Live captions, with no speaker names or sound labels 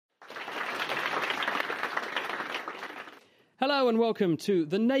Hello and welcome to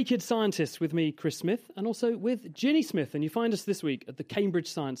The Naked Scientists with me, Chris Smith, and also with Ginny Smith. And you find us this week at the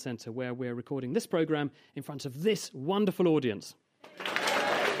Cambridge Science Centre, where we're recording this programme in front of this wonderful audience.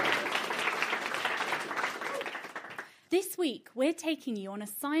 This week, we're taking you on a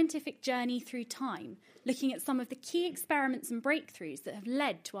scientific journey through time, looking at some of the key experiments and breakthroughs that have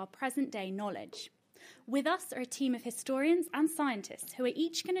led to our present-day knowledge. With us are a team of historians and scientists who are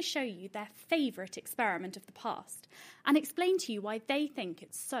each going to show you their favourite experiment of the past and explain to you why they think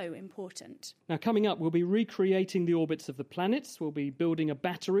it's so important. Now, coming up, we'll be recreating the orbits of the planets. We'll be building a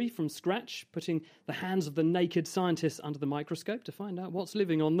battery from scratch, putting the hands of the naked scientists under the microscope to find out what's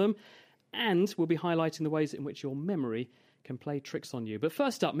living on them. And we'll be highlighting the ways in which your memory can play tricks on you. But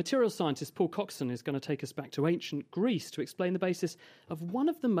first up, materials scientist Paul Coxon is going to take us back to ancient Greece to explain the basis of one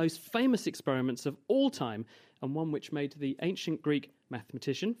of the most famous experiments of all time, and one which made the ancient Greek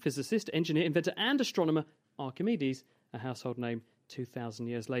mathematician, physicist, engineer, inventor and astronomer Archimedes a household name 2,000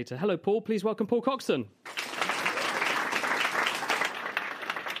 years later. Hello, Paul. Please welcome Paul Coxon.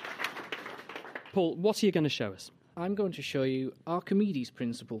 Paul, what are you going to show us? I'm going to show you Archimedes'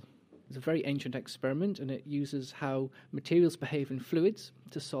 principle. It's a very ancient experiment, and it uses how materials behave in fluids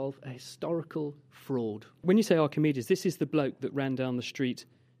to solve a historical fraud. When you say Archimedes, this is the bloke that ran down the street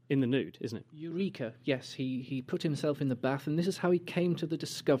in the nude, isn't it? Eureka, yes. He put himself in the bath, and this is how he came to the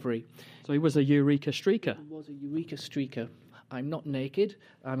discovery. So he was a Eureka streaker. He was a Eureka streaker. I'm not naked.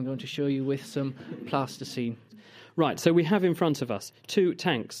 I'm going to show you with some plasticine. Right, so we have in front of us two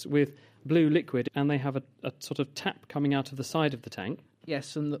tanks with blue liquid, and they have a sort of tap coming out of the side of the tank.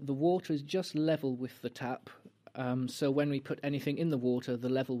 Yes, and the water is just level with the tap, so when we put anything in the water, the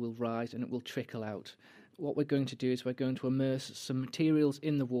level will rise and it will trickle out. What we're going to do is we're going to immerse some materials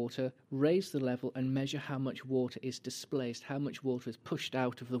in the water, raise the level and measure how much water is displaced, how much water is pushed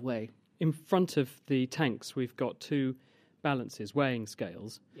out of the way. In front of the tanks, we've got two balances, weighing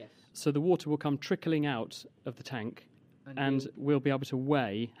scales. Yes. So the water will come trickling out of the tank, and we'll be able to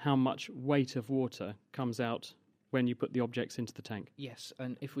weigh how much weight of water comes out when you put the objects into the tank. Yes,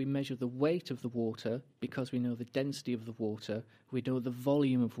 and if we measure the weight of the water, because we know the density of the water, we know the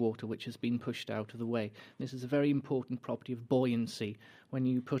volume of water which has been pushed out of the way. This is a very important property of buoyancy. When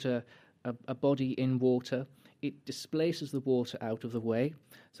you put a body in water, it displaces the water out of the way.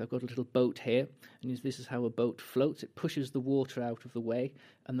 So I've got a little boat here, and this is how a boat floats. It pushes the water out of the way,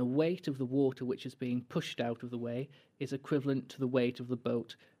 and the weight of the water which is being pushed out of the way is equivalent to the weight of the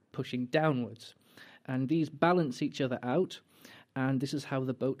boat pushing downwards. And these balance each other out, and this is how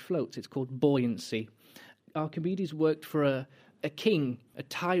the boat floats. It's called buoyancy. Archimedes worked for a king, a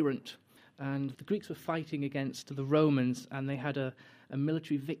tyrant, and the Greeks were fighting against the Romans, and they had a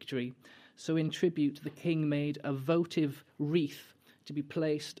military victory. So in tribute, the king made a votive wreath to be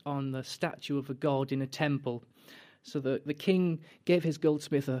placed on the statue of a god in a temple. So the king gave his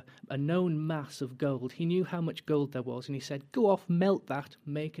goldsmith a known mass of gold. He knew how much gold there was, and he said, "Go off, melt that,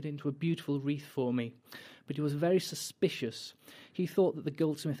 make it into a beautiful wreath for me." But he was very suspicious. He thought that the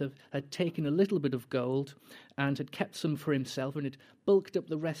goldsmith had taken a little bit of gold and had kept some for himself and had bulked up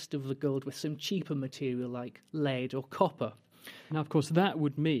the rest of the gold with some cheaper material like lead or copper. Now, of course, that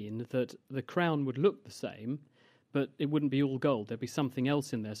would mean that the crown would look the same, but it wouldn't be all gold. There'd be something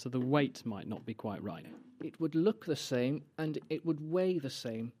else in there, so the weight might not be quite right. It would look the same, and it would weigh the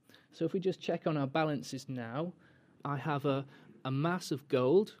same. So if we just check on our balances now, I have a mass of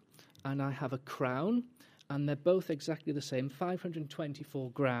gold, and I have a crown, and they're both exactly the same,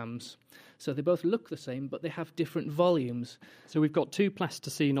 524 grams. So they both look the same, but they have different volumes. So we've got two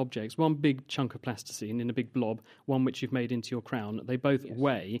plasticine objects, one big chunk of plasticine in a big blob, one which you've made into your crown. They both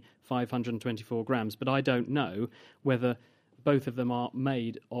weigh 524 grams, but I don't know whether both of them are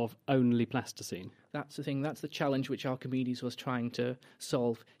made of only plasticine. That's the thing, that's the challenge which Archimedes was trying to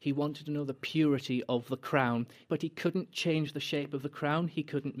solve. He wanted to know the purity of the crown, but he couldn't change the shape of the crown, he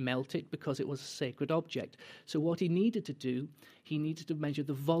couldn't melt it because it was a sacred object. So what he needed to do, he needed to measure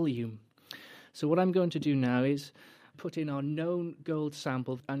the volume. So what I'm going to do now is put in our known gold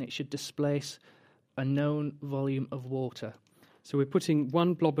sample, and it should displace a known volume of water. So we're putting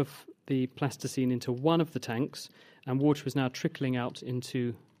one blob of the plasticine into one of the tanks, and water is now trickling out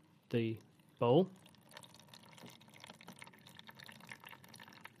into the bowl.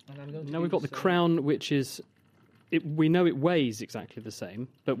 Now we've got the crown, which is... we know it weighs exactly the same,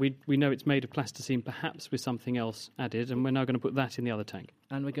 but we know it's made of plasticine, perhaps with something else added, and we're now going to put that in the other tank.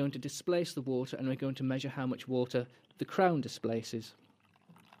 And we're going to displace the water, and we're going to measure how much water the crown displaces.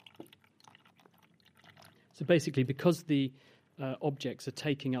 So basically, because the objects are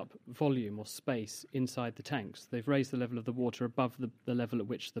taking up volume or space inside the tanks. They've raised the level of the water above the level at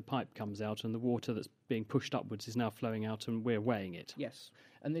which the pipe comes out, and the water that's being pushed upwards is now flowing out, and we're weighing it. Yes,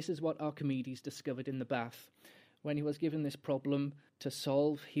 and this is what Archimedes discovered in the bath. When he was given this problem to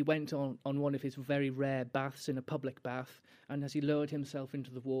solve, he went on one of his very rare baths in a public bath, and as he lowered himself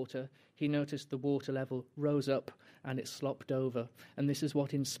into the water, he noticed the water level rose up and it slopped over. And this is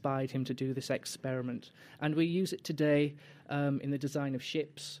what inspired him to do this experiment. And we use it today in the design of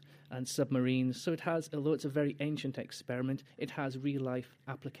ships and submarines. So it has, although it's a very ancient experiment, it has real-life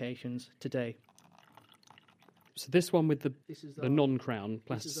applications today. So this one with the non-crown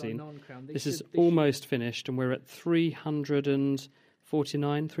plasticine, this is almost finished, and we're at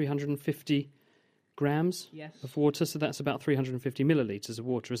 350 grams of water, so that's about 350 millilitres of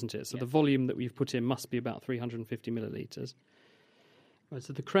water, isn't it? So the volume that we've put in must be about 350 millilitres. Right,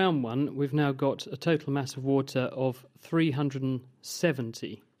 so the crown one, we've now got a total mass of water of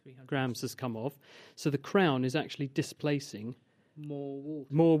 370 grams has come off. So the crown is actually displacing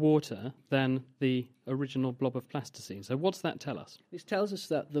more water than the original blob of plasticine. So what's that tell us? This tells us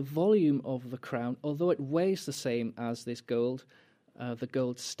that the volume of the crown, although it weighs the same as this gold, the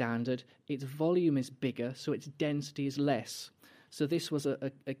gold standard, its volume is bigger, so its density is less. So this was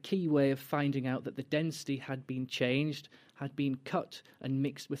a key way of finding out that the density had been changed, had been cut and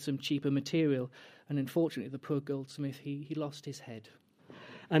mixed with some cheaper material. And unfortunately, the poor goldsmith, he lost his head.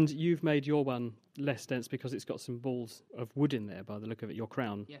 And you've made your one less dense because it's got some balls of wood in there, by the look of it, your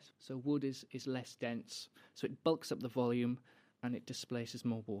crown. Yes, so wood is less dense, so it bulks up the volume and it displaces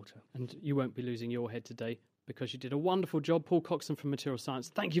more water. And you won't be losing your head today because you did a wonderful job. Paul Coxon from Material Science,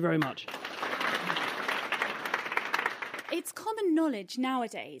 thank you very much. It's common knowledge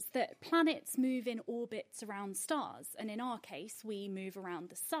nowadays that planets move in orbits around stars, and in our case, we move around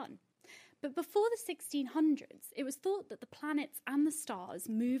the sun. But before the 1600s, it was thought that the planets and the stars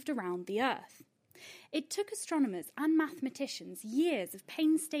moved around the Earth. It took astronomers and mathematicians years of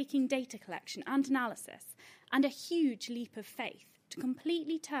painstaking data collection and analysis, and a huge leap of faith to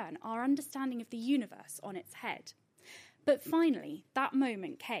completely turn our understanding of the universe on its head. But finally, that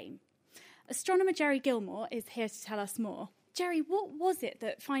moment came. Astronomer Jerry Gilmore is here to tell us more. Jerry, what was it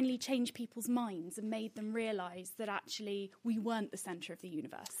that finally changed people's minds and made them realise that actually we weren't the centre of the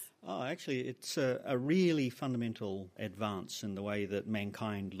universe? Oh, actually, it's a really fundamental advance in the way that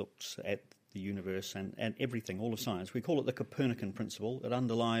mankind looks at the universe and everything, all of science. We call it the Copernican principle. It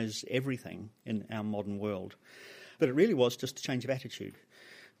underlies everything in our modern world. But it really was just a change of attitude.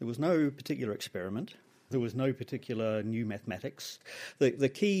 There was no particular experiment. There was no particular new mathematics. The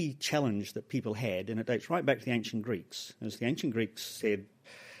key challenge that people had, and it dates right back to the ancient Greeks, is the ancient Greeks said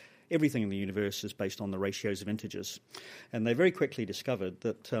everything in the universe is based on the ratios of integers. And they very quickly discovered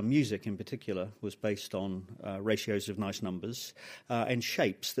that music in particular was based on ratios of nice numbers, and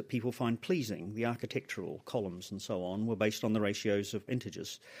shapes that people find pleasing, the architectural columns and so on, were based on the ratios of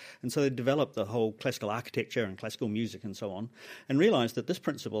integers. And so they developed the whole classical architecture and classical music and so on, and realised that this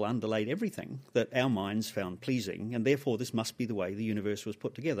principle underlaid everything that our minds found pleasing, and therefore this must be the way the universe was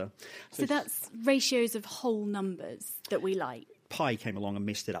put together. So that's ratios of whole numbers that we like. Pi came along and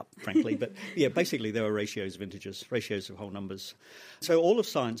messed it up, frankly. But yeah, basically there were ratios of integers, ratios of whole numbers. So all of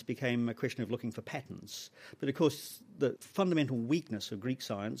science became a question of looking for patterns. But of course, the fundamental weakness of Greek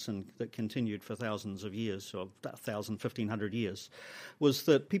science, and that continued for thousands of years, or 1,000, 1,500 years, was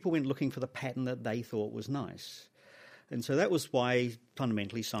that people went looking for the pattern that they thought was nice. And so that was why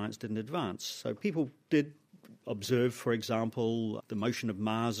fundamentally science didn't advance. So people did observe, for example, the motion of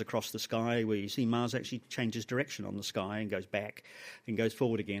Mars across the sky, where you see Mars actually changes direction on the sky and goes back and goes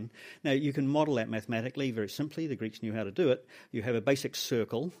forward again. Now, you can model that mathematically very simply. The Greeks knew how to do it. You have a basic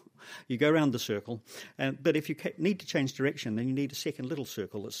circle. You go around the circle. But if you need to change direction, then you need a second little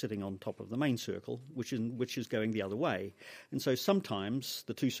circle that's sitting on top of the main circle, which is going the other way. And so sometimes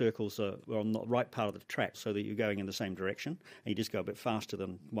the two circles are on the right part of the track so that you're going in the same direction, and you just go a bit faster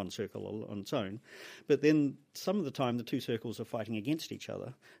than one circle on its own. But then some of the time the two circles are fighting against each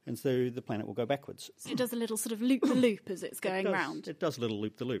other, and so the planet will go backwards. So it does a little sort of loop-the-loop as it's going round. It does a little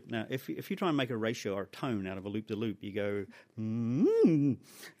loop-the-loop. Now, if you try and make a ratio or a tone out of a loop-the-loop, you go, and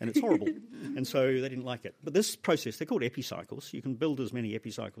it's horrible. And so they didn't like it. But this process, they're called epicycles. You can build as many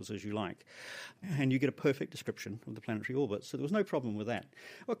epicycles as you like, and you get a perfect description of the planetary orbit. So there was no problem with that.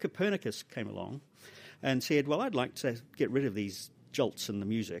 Well, Copernicus came along and said, well, I'd like to get rid of these jolts in the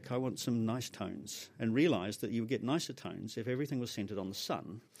music. I want some nice tones, and realised that you would get nicer tones if everything was centred on the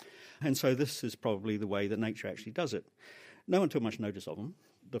sun. And so this is probably the way that nature actually does it. No one took much notice of them,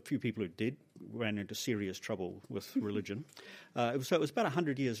 the few people who did ran into serious trouble with religion. So it was about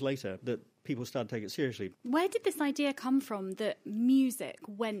 100 years later that people started taking it seriously. Where did this idea come from that music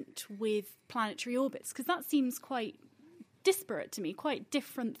went with planetary orbits? Because that seems quite disparate to me, quite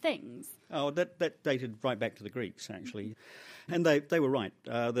different things. Oh, that dated right back to the Greeks, actually. And they were right,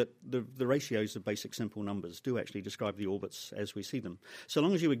 that the ratios of basic simple numbers do actually describe the orbits as we see them, so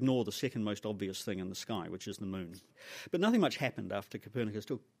long as you ignore the second most obvious thing in the sky, which is the moon. But nothing much happened after Copernicus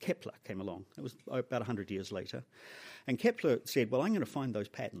till Kepler came along. It was about 100 years later. And Kepler said, well, I'm going to find those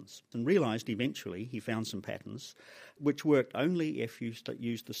patterns, and realised eventually he found some patterns which worked only if you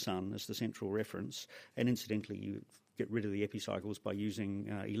used the sun as the central reference, and incidentally you get rid of the epicycles by using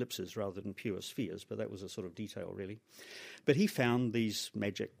ellipses rather than pure spheres, but that was a sort of detail, really. But he found these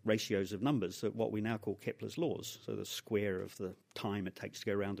magic ratios of numbers, that what we now call Kepler's laws. So the square of the time it takes to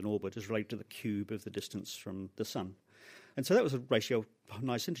go around an orbit is related to the cube of the distance from the sun. And so that was a ratio of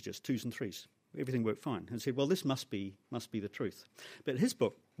nice integers, 2s and 3s. Everything worked fine. And said, well, this must be the truth. But his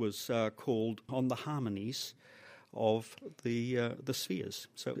book was called On the Harmonies of the spheres.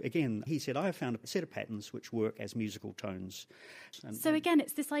 So again, he said, I have found a set of patterns which work as musical tones. So again,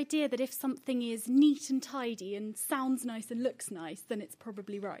 it's this idea that if something is neat and tidy and sounds nice and looks nice, then it's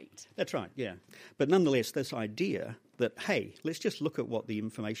probably right. That's right, yeah. But nonetheless, this idea that, hey, let's just look at what the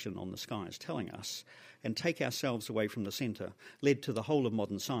information on the sky is telling us and take ourselves away from the centre led to the whole of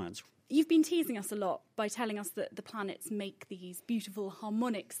modern science. You've been teasing us a lot by telling us that the planets make these beautiful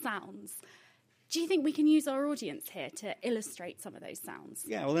harmonic sounds. Do you think we can use our audience here to illustrate some of those sounds?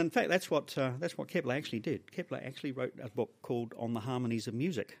 Yeah, well, in fact, that's what Kepler actually did. Kepler actually wrote a book called On the Harmonies of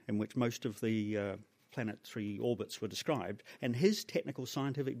Music, in which most of the planetary orbits were described. And his technical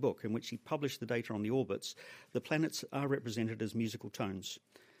scientific book, in which he published the data on the orbits, the planets are represented as musical tones.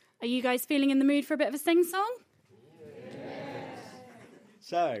 Are you guys feeling in the mood for a bit of a sing-song?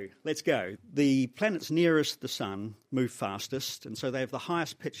 So, let's go. The planets nearest the sun move fastest, and so they have the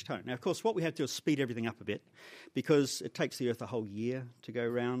highest pitch tone. Now, of course, what we have to do is speed everything up a bit, because it takes the Earth a whole year to go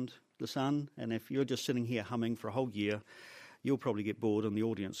around the sun, and if you're just sitting here humming for a whole year, you'll probably get bored, and the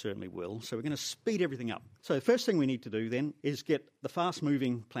audience certainly will. So we're going to speed everything up. So the first thing we need to do then is get the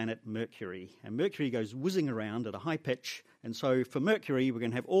fast-moving planet Mercury. And Mercury goes whizzing around at a high pitch. And so for Mercury, we're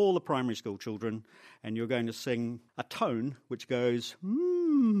going to have all the primary school children, and you're going to sing a tone which goes,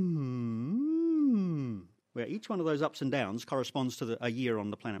 where each one of those ups and downs corresponds to a year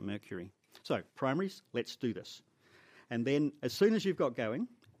on the planet Mercury. So primaries, let's do this. And then as soon as you've got going,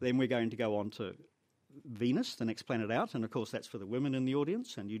 then we're going to go on to Venus, the next planet out, and of course that's for the women in the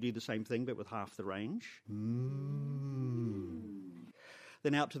audience, and you do the same thing but with half the range.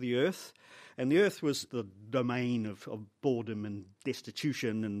 Then out to the Earth, and the Earth was the domain of boredom and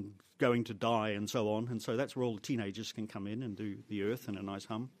destitution and going to die and so on, and so that's where all the teenagers can come in and do the Earth in a nice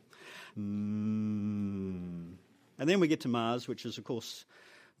hum. And then we get to Mars, which is of course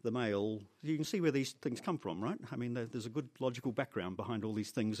the male. You can see where these things come from, right? I mean, there's a good logical background behind all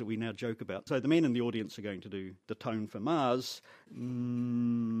these things that we now joke about. So the men in the audience are going to do the tone for Mars.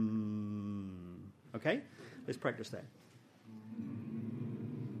 Okay, let's practice that.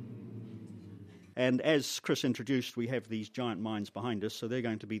 And as Chris introduced, we have these giant minds behind us, so they're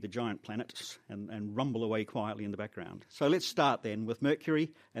going to be the giant planets and rumble away quietly in the background. So let's start then with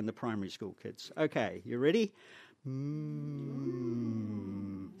Mercury and the primary school kids. Okay, you ready?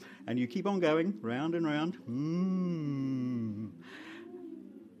 And you keep on going, round and round.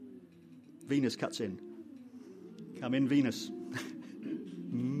 Venus cuts in. Come in, Venus.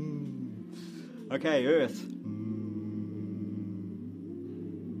 Okay, Earth.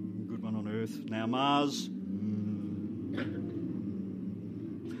 Good one on Earth. Now Mars.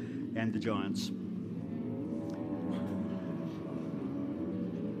 And the giants.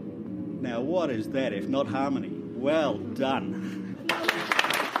 Now what is that if not harmony? Well done.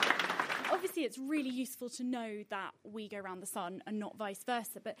 Obviously, it's really useful to know that we go around the sun and not vice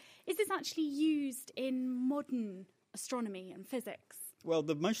versa, but is this actually used in modern astronomy and physics? Well,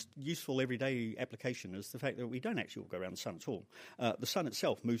 the most useful everyday application is the fact that we don't actually all go around the sun at all. The sun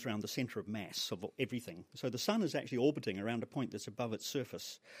itself moves around the centre of mass of everything. So the sun is actually orbiting around a point that's above its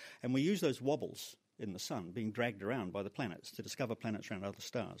surface. And we use those wobbles in the sun being dragged around by the planets to discover planets around other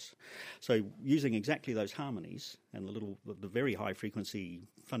stars. So using exactly those harmonies and the very high frequency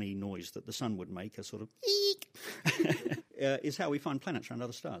funny noise that the sun would make, a sort of eek, is how we find planets around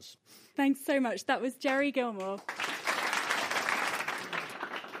other stars. Thanks so much. That was Jerry Gilmore.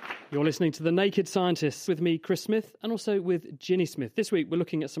 You're listening to The Naked Scientists with me, Chris Smith, and also with Ginny Smith. This week we're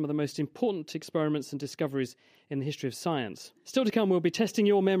looking at some of the most important experiments and discoveries in the history of science. Still to come, we'll be testing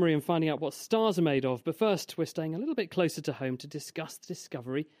your memory and finding out what stars are made of. But first, we're staying a little bit closer to home to discuss the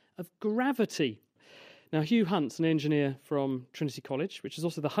discovery of gravity. Now, Hugh Hunt's an engineer from Trinity College, which is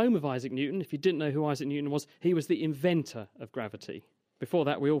also the home of Isaac Newton. If you didn't know who Isaac Newton was, he was the inventor of gravity. Before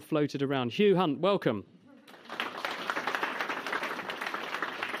that, we all floated around. Hugh Hunt, welcome.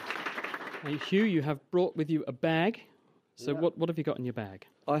 Hey, Hugh, you have brought with you a bag. So what have you got in your bag?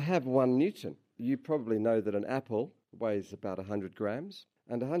 I have 1 Newton. You probably know that an apple weighs about 100 grams,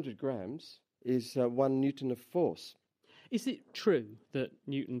 and 100 grams is 1 Newton of force. Is it true that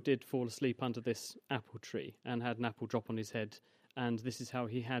Newton did fall asleep under this apple tree and had an apple drop on his head, and this is how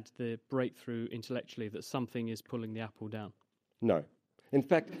he had the breakthrough intellectually that something is pulling the apple down? No. In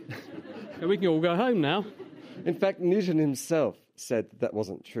fact... We can all go home now. In fact, Newton himself said that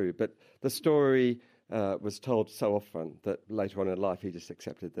wasn't true, but the story was told so often that later on in life he just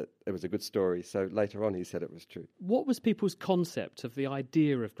accepted that it was a good story, so later on he said it was true. What was people's concept of the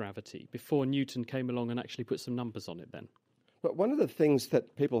idea of gravity before Newton came along and actually put some numbers on it then? But one of the things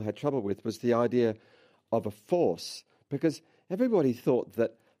that people had trouble with was the idea of a force, because everybody thought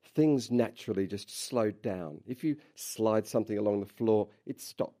that things naturally just slowed down. If you slide something along the floor, it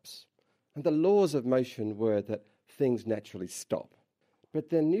stops. And the laws of motion were that things naturally stop. But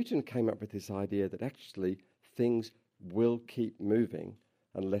then Newton came up with this idea that actually things will keep moving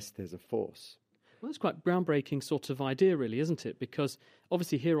unless there's a force. Well, that's quite a groundbreaking sort of idea, really, isn't it? Because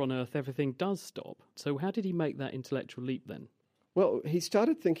obviously here on Earth everything does stop. So how did he make that intellectual leap then? Well, he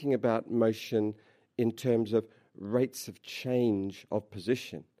started thinking about motion in terms of rates of change of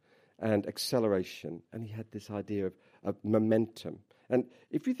position and acceleration. And he had this idea of momentum. And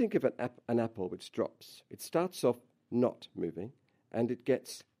if you think of an apple which drops, it starts off not moving, and it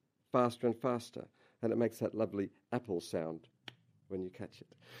gets faster and faster, and it makes that lovely apple sound when you catch it.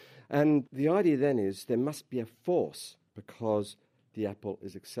 And the idea then is there must be a force because the apple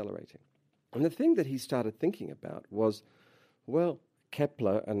is accelerating. And the thing that he started thinking about was, well,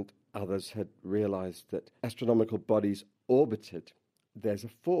 Kepler and others had realized that astronomical bodies orbited. There's a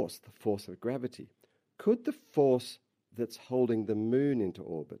force, the force of gravity. Could the force that's holding the moon into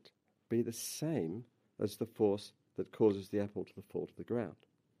orbit be the same as the force that causes the apple to fall to the ground?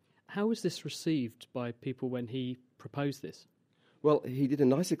 How was this received by people when he proposed this? Well, he did a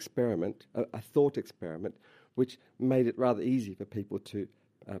nice experiment, a thought experiment, which made it rather easy for people to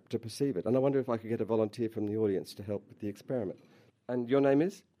perceive it. And I wonder if I could get a volunteer from the audience to help with the experiment. And your name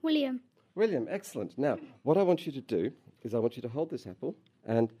is? William. William, excellent. Now, what I want you to do is I want you to hold this apple,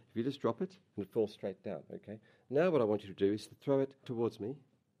 and if you just drop it, and it falls straight down, okay? Now what I want you to do is to throw it towards me.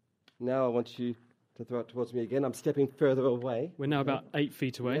 Now I want you to throw it towards me again. I'm stepping further away. We're now about 8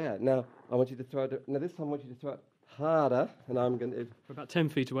 feet away. Yeah, now I want you to throw it... Now this time I want you to throw it harder, and I'm going to... We're about 10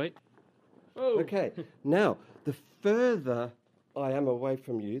 feet away. Oh. Okay, now, the further I am away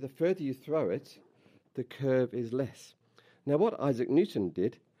from you, the further you throw it, the curve is less. Now, what Isaac Newton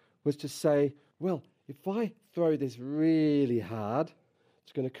did was to say, well, if I throw this really hard,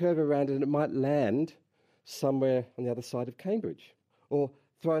 it's going to curve around and it might land somewhere on the other side of Cambridge. Or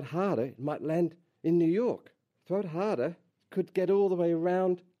throw it harder, it might land in New York. Throw it harder, could get all the way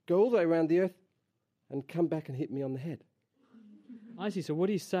around, go all the way around the Earth and come back and hit me on the head. I see. So what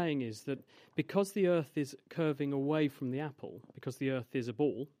he's saying is that because the Earth is curving away from the apple, because the Earth is a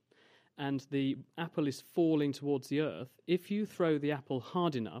ball, and the apple is falling towards the Earth, if you throw the apple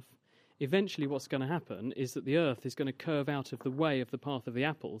hard enough, eventually what's going to happen is that the Earth is going to curve out of the way of the path of the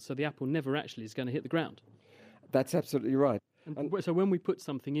apple, so the apple never actually is going to hit the ground. That's absolutely right. And so when we put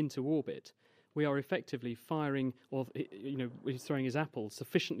something into orbit, we are effectively firing, or he's throwing his apple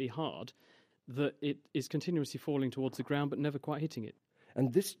sufficiently hard that it is continuously falling towards the ground but never quite hitting it.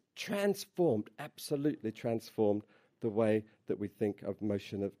 And this absolutely transformed the way that we think of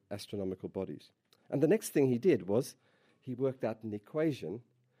motion of astronomical bodies. And the next thing he did was he worked out an equation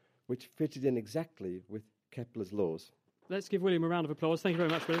which fitted in exactly with Kepler's laws. Let's give William a round of applause. Thank you very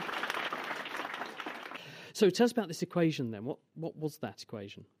much, William. So tell us about this equation then. What was that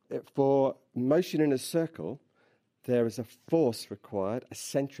equation? For motion in a circle, there is a force required, a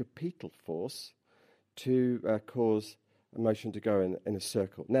centripetal force, to cause a motion to go in a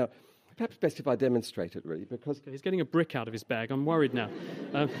circle. Now, perhaps best if I demonstrate it, really, because... Okay, he's getting a brick out of his bag. I'm worried now.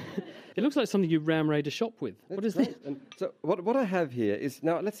 It looks like something you ram-raid a shop with. What is this? And so what I have here is...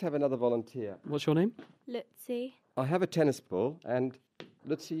 Now, let's have another volunteer. What's your name? Lutzi. I have a tennis ball, and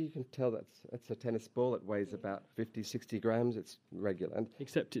Lutzi, you can tell that's a tennis ball. It weighs about 50, 60 grams. It's regular. And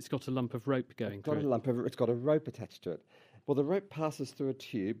except it's got a lump of rope going through it. It's got a rope attached to it. Well, the rope passes through a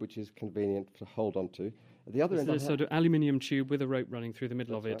tube, which is convenient to hold onto. At the other end, a sort of aluminium tube with a rope running through the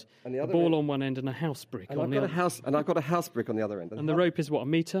middle of it, right. And the a other ball end, on one end and a house brick and on the other. I've got a house brick on the other end. And the rope is what, a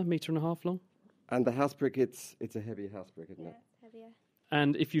metre and a half long? And the house brick, it's a heavy house brick, isn't it? It's heavier.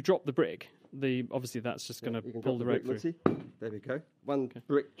 And if you drop the brick, obviously that's just going to pull the rope through. Lucy. There we go. One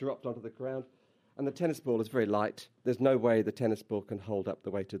brick dropped onto the ground. And the tennis ball is very light. There's no way the tennis ball can hold up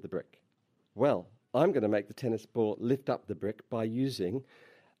the weight of the brick. Well, I'm going to make the tennis ball lift up the brick by using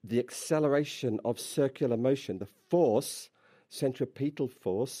the acceleration of circular motion, the force, centripetal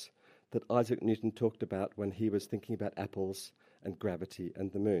force, that Isaac Newton talked about when he was thinking about apples and gravity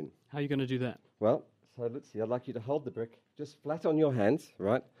and the moon. How are you going to do that? Well, so let's see. I'd like you to hold the brick just flat on your hands,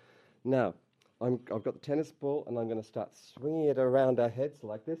 right? Now, I've got the tennis ball, and I'm going to start swinging it around our heads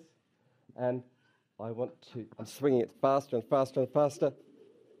like this. And I'm swinging it faster and faster and faster.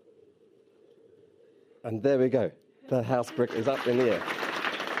 And there we go. The house brick is up in the air.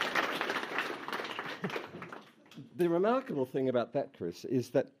 The remarkable thing about that, Chris,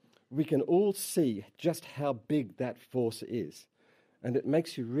 is that we can all see just how big that force is. And it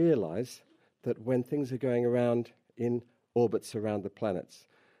makes you realise that when things are going around in orbits around the planets,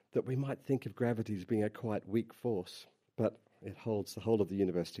 that we might think of gravity as being a quite weak force, but it holds the whole of the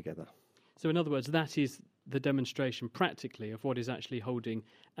universe together. So in other words, that is the demonstration practically of what is actually holding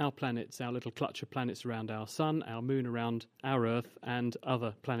our planets, our little clutch of planets around our sun, our moon around our Earth, and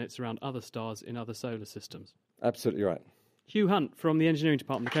other planets around other stars in other solar systems. Absolutely right. Hugh Hunt from the Engineering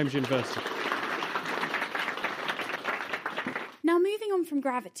Department of Cambridge University. Now, moving on from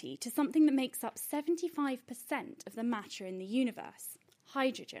gravity to something that makes up 75% of the matter in the universe,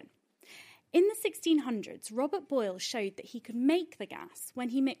 hydrogen. In the 1600s, Robert Boyle showed that he could make the gas when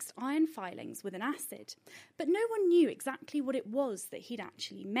he mixed iron filings with an acid, but no one knew exactly what it was that he'd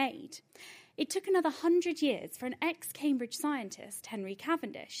actually made. It took another 100 years for an ex-Cambridge scientist, Henry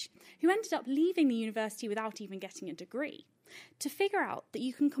Cavendish, who ended up leaving the university without even getting a degree, to figure out that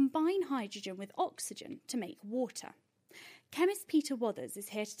you can combine hydrogen with oxygen to make water. Chemist Peter Wathers is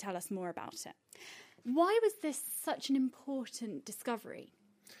here to tell us more about it. Why was this such an important discovery?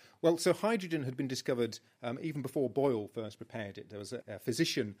 Well, so hydrogen had been discovered even before Boyle first prepared it. There was a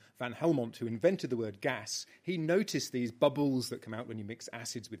physician, Van Helmont, who invented the word gas. He noticed these bubbles that come out when you mix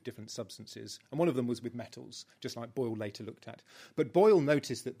acids with different substances, and one of them was with metals, just like Boyle later looked at. But Boyle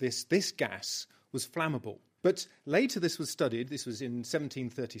noticed that this gas was flammable. But later this was studied, this was in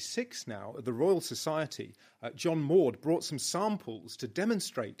 1736 now, at the Royal Society. John Maud brought some samples to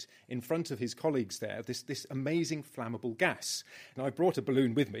demonstrate in front of his colleagues there this amazing flammable gas. Now, I brought a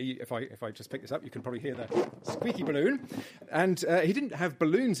balloon with me. If I just pick this up, you can probably hear the squeaky balloon. And he didn't have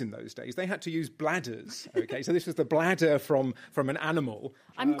balloons in those days. They had to use bladders. Okay, so this was the bladder from an animal.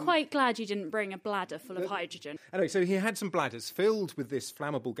 I'm quite glad you didn't bring a bladder full of hydrogen. Anyway, so he had some bladders filled with this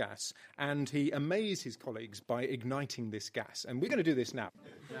flammable gas, and he amazed his colleagues by igniting this gas. And we're going to do this now.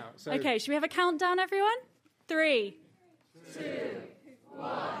 Okay, should we have a countdown, everyone? 3, 2, 1.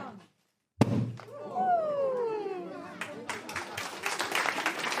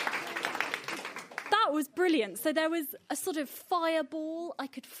 That was brilliant. So there was a sort of fireball. I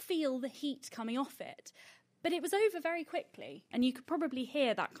could feel the heat coming off it. But it was over very quickly, and you could probably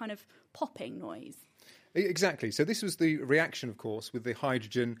hear that kind of popping noise. Exactly. So this was the reaction, of course, with the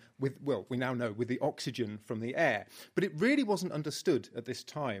hydrogen, we now know, with the oxygen from the air. But it really wasn't understood at this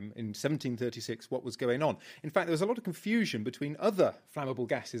time, in 1736, what was going on. In fact, there was a lot of confusion between other flammable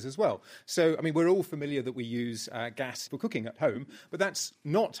gases as well. So, I mean, we're all familiar that we use gas for cooking at home, but that's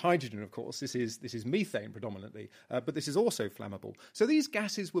not hydrogen, of course. This is methane predominantly, but this is also flammable. So these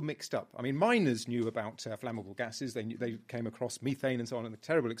gases were mixed up. I mean, miners knew about flammable gases. They came across methane and so on, and the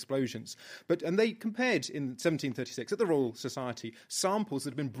terrible explosions. And they compared in 1736 at the Royal Society samples that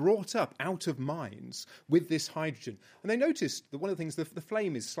had been brought up out of mines with this hydrogen. And they noticed that one of the things, the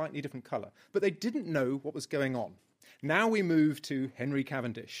flame is slightly different colour, but they didn't know what was going on. Now we move to Henry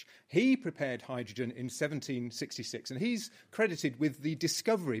Cavendish. He prepared hydrogen in 1766, and he's credited with the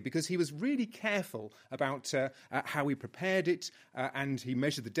discovery because he was really careful about how he prepared it, and he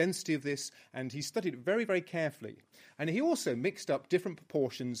measured the density of this, and he studied it very, very carefully. And he also mixed up different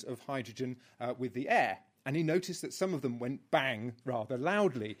proportions of hydrogen with the air. And he noticed that some of them went bang rather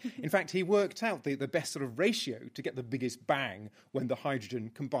loudly. In fact, he worked out the best sort of ratio to get the biggest bang when the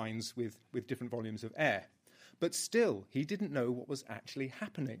hydrogen combines with different volumes of air. But still, he didn't know what was actually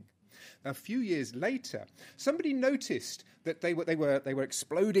happening. A few years later, somebody noticed that they were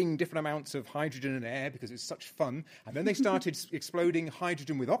exploding different amounts of hydrogen and air because it's such fun, and then they started exploding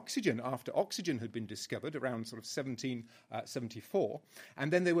hydrogen with oxygen after oxygen had been discovered around sort of 1774,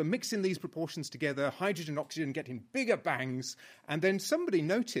 and then they were mixing these proportions together, hydrogen and oxygen getting bigger bangs, and then somebody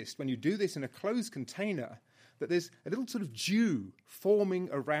noticed when you do this in a closed container that there's a little sort of dew forming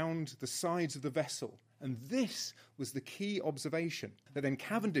around the sides of the vessel. And this was the key observation. That then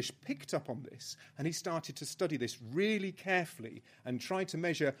Cavendish picked up on this, and he started to study this really carefully and tried to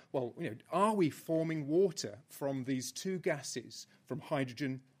measure, are we forming water from these two gases, from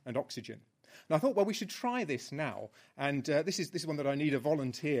hydrogen and oxygen? And I thought, we should try this now. And this is one that I need a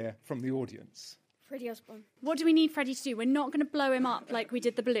volunteer from the audience. Freddie Osborne. What do we need Freddie to do? We're not going to blow him up like we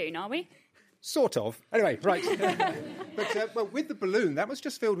did the balloon, are we? Sort of. Anyway, right. But with the balloon, that was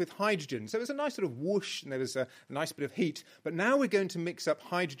just filled with hydrogen. So it was a nice sort of whoosh, and there was a nice bit of heat. But now we're going to mix up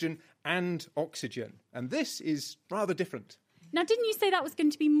hydrogen and oxygen. And this is rather different. Now, didn't you say that was going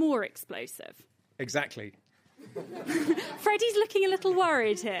to be more explosive? Exactly. Freddie's looking a little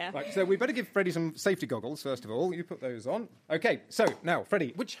worried here. Right, so we better give Freddie some safety goggles, first of all. You put those on. OK, so now,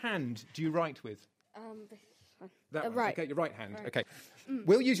 Freddie, which hand do you write with? That one. Right. OK, your right hand. Right. OK.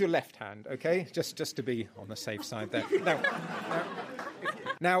 We'll use your left hand, OK? Just to be on the safe side there.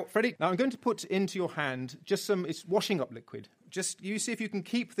 Now, Freddie, I'm going to put into your hand just it's washing up liquid. Just you see if you can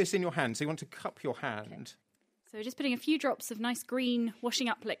keep this in your hand. So you want to cup your hand. Okay. So we're just putting a few drops of nice green washing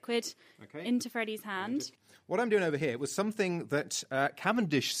up liquid into Freddie's hand. What I'm doing over here was something that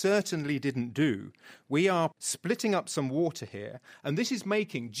Cavendish certainly didn't do. We are splitting up some water here, and this is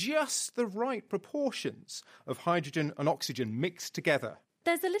making just the right proportions of hydrogen and oxygen mixed together.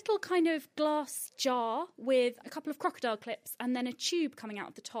 There's a little kind of glass jar with a couple of crocodile clips and then a tube coming out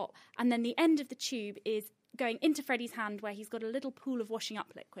of the top, and then the end of the tube is going into Freddie's hand where he's got a little pool of washing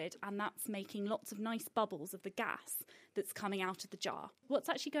up liquid, and that's making lots of nice bubbles of the gas that's coming out of the jar. What's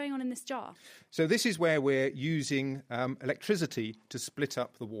actually going on in this jar? So this is where we're using electricity to split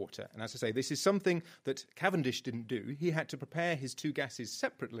up the water. And as I say, this is something that Cavendish didn't do. He had to prepare his two gases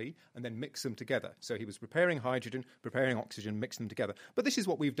separately and then mix them together. So he was preparing hydrogen, preparing oxygen, mixing them together. But this is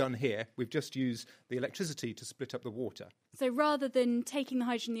what we've done here. We've just used the electricity to split up the water. So rather than taking the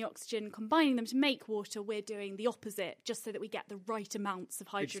hydrogen and the oxygen, combining them to make water, we're doing the opposite, just so that we get the right amounts of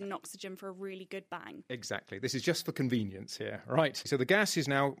hydrogen and oxygen for a really good bang. Exactly. This is just for convenience here. Right. So the gas is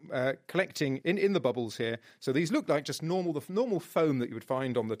now collecting in the bubbles here. So these look like just the normal foam that you would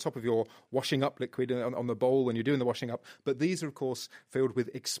find on the top of your washing up liquid on the bowl when you're doing the washing up. But these are, of course, filled with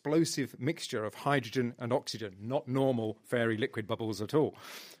explosive mixture of hydrogen and oxygen, not normal fairy liquid bubbles at all.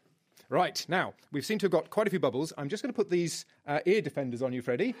 Right, now, we seem to have got quite a few bubbles. I'm just going to put these ear defenders on you,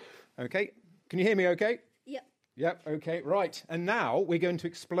 Freddie. OK, can you hear me OK? Yep, OK, right. And now we're going to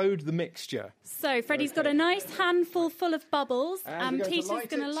explode the mixture. So Freddie's got a nice handful full of bubbles, and Peter's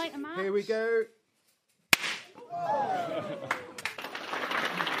going to light them out. Here we go.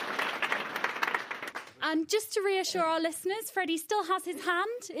 And just to reassure our listeners, Freddie still has his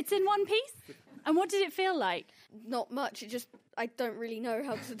hand. It's in one piece. And what did it feel like? Not much. I don't really know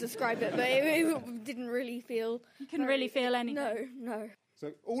how to describe it, but it didn't really feel... You couldn't really feel anything? No.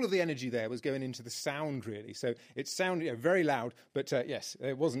 So all of the energy there was going into the sound, really. So it sounded very loud, but yes,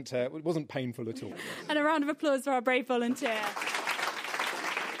 it wasn't painful at all. And a round of applause for our brave volunteer. How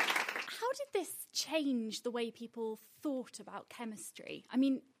did this change the way people thought about chemistry? I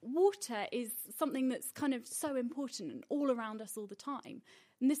mean, water is something that's kind of so important and all around us all the time.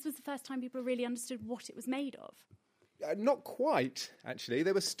 And this was the first time people really understood what it was made of. Not quite, actually.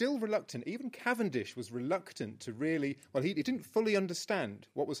 They were still reluctant. Even Cavendish was reluctant to really... Well, he didn't fully understand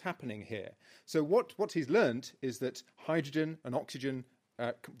what was happening here. So what he's learnt is that hydrogen and oxygen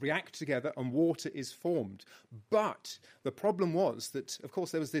react together and water is formed. But the problem was that, of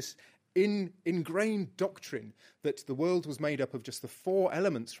course, there was this ingrained doctrine that the world was made up of just the four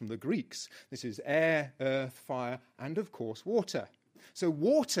elements from the Greeks. This is air, earth, fire, and, of course, water. So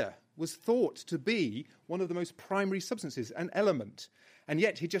water was thought to be one of the most primary substances, an element. And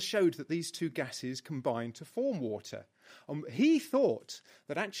yet he just showed that these two gases combine to form water. He thought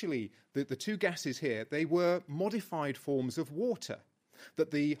that actually the two gases here, they were modified forms of water.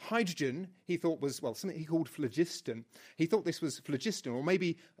 That the hydrogen, he thought was, something he called phlogiston. He thought this was phlogiston, or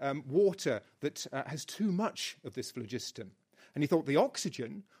maybe water that has too much of this phlogiston. And he thought the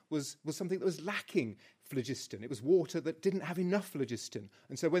oxygen was something that was lacking phlogiston. It was water that didn't have enough phlogiston.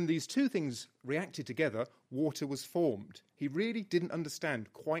 And so when these two things reacted together, water was formed. He really didn't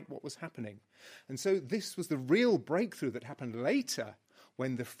understand quite what was happening. And so this was the real breakthrough that happened later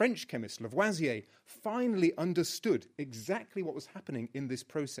when the French chemist Lavoisier finally understood exactly what was happening in this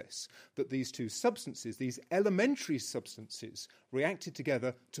process, that these two substances, these elementary substances, reacted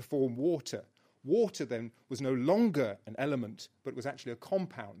together to form water. Water then was no longer an element, but was actually a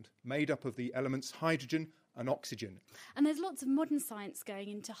compound made up of the elements hydrogen and oxygen. And there's lots of modern science going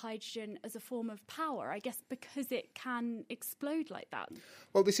into hydrogen as a form of power, I guess, because it can explode like that.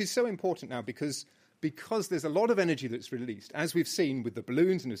 Well, this is so important now because there's a lot of energy that's released. As we've seen with the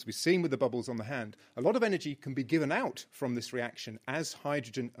balloons and as we've seen with the bubbles on the hand, a lot of energy can be given out from this reaction as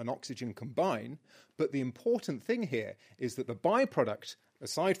hydrogen and oxygen combine. But the important thing here is that the byproduct,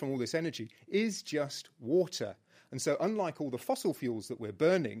 aside from all this energy, is just water. And so unlike all the fossil fuels that we're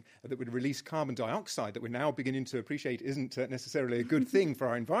burning that would release carbon dioxide that we're now beginning to appreciate isn't necessarily a good thing for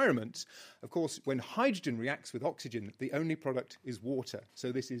our environment, of course, when hydrogen reacts with oxygen, the only product is water.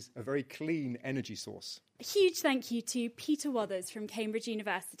 So this is a very clean energy source. A huge thank you to Peter Wothers from Cambridge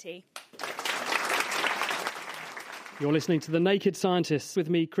University. You're listening to The Naked Scientists with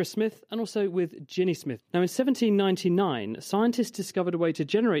me, Chris Smith, and also with Ginny Smith. Now, in 1799, scientists discovered a way to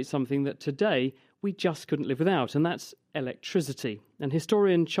generate something that today we just couldn't live without, and that's electricity. And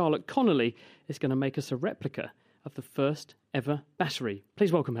historian Charlotte Connolly is going to make us a replica of the first ever battery.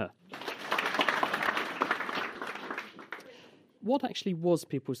 Please welcome her. What actually was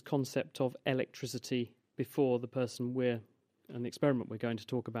people's concept of electricity before the experiment we're going to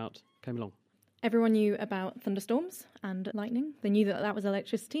talk about came along? Everyone knew about thunderstorms and lightning. They knew that was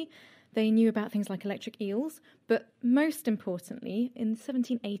electricity. They knew about things like electric eels. But most importantly, in the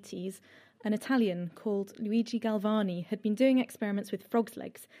 1780s, an Italian called Luigi Galvani had been doing experiments with frogs'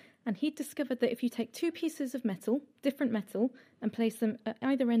 legs. And he'd discovered that if you take two pieces of metal, different metal, and place them at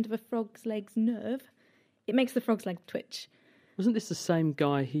either end of a frog's leg's nerve, it makes the frog's leg twitch. Wasn't this the same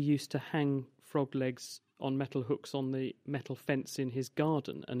guy who used to hang frog legs on metal hooks on the metal fence in his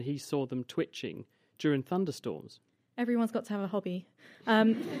garden, and he saw them twitching during thunderstorms? Everyone's got to have a hobby.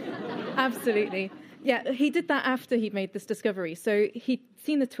 Absolutely. Yeah, he did that after he'd made this discovery. So he'd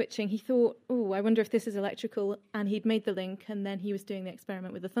seen the twitching. He thought, oh, I wonder if this is electrical. And he'd made the link, and then he was doing the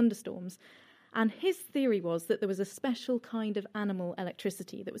experiment with the thunderstorms. And his theory was that there was a special kind of animal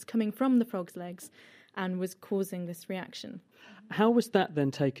electricity that was coming from the frog's legs and was causing this reaction. How was that then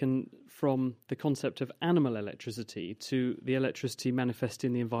taken from the concept of animal electricity to the electricity manifest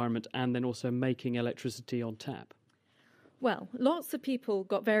in the environment and then also making electricity on tap? Well, lots of people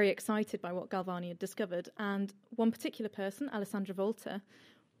got very excited by what Galvani had discovered, and one particular person, Alessandro Volta,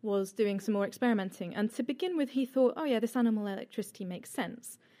 was doing some more experimenting. And to begin with, he thought, oh yeah, this animal electricity makes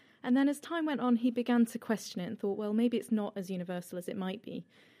sense. And then as time went on, he began to question it and thought, well, maybe it's not as universal as it might be.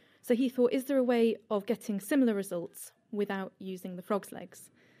 So he thought, is there a way of getting similar results without using the frog's legs?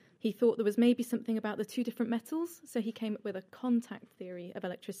 He thought there was maybe something about the two different metals, so he came up with a contact theory of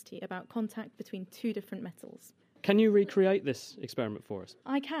electricity, about contact between two different metals. Can you recreate this experiment for us?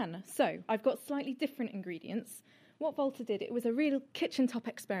 I can. So I've got slightly different ingredients. What Volta did, it was a real kitchen top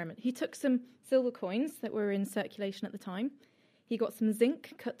experiment. He took some silver coins that were in circulation at the time. He got some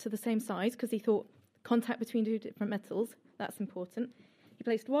zinc cut to the same size because he thought contact between two different metals, that's important. He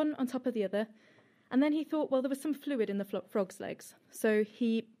placed one on top of the other. And then he thought, well, there was some fluid in the frog's legs. So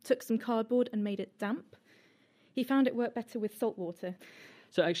he took some cardboard and made it damp. He found it worked better with salt water.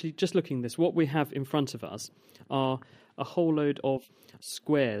 So actually, just looking at this, what we have in front of us are a whole load of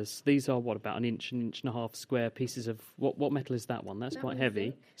squares. These are, about an inch and a half square pieces of... What metal is that one? That's quite heavy.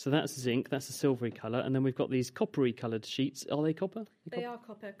 Zinc. So that's zinc, that's a silvery colour. And then we've got these coppery coloured sheets. Are they copper? They are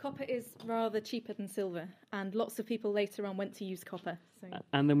copper. Copper is rather cheaper than silver. And lots of people later on went to use copper. So.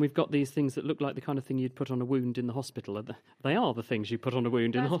 And then we've got these things that look like the kind of thing you'd put on a wound in the hospital. They are the things you put on a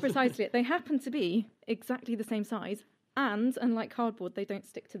wound in the hospital. That's precisely it. They happen to be exactly the same size. And, unlike cardboard, they don't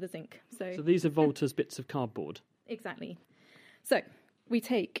stick to the zinc. So these are Volta's bits of cardboard? Exactly. So we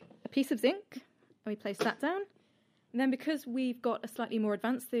take a piece of zinc and we place that down. And then because we've got a slightly more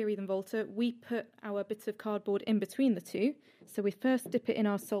advanced theory than Volta, we put our bit of cardboard in between the two. So we first dip it in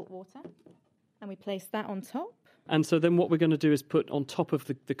our salt water and we place that on top. And so then what we're going to do is put on top of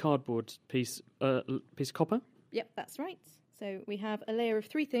the cardboard piece of copper? Yep, that's right. So we have a layer of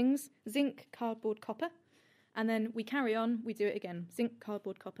three things: zinc, cardboard, copper. And then we carry on, we do it again. Zinc,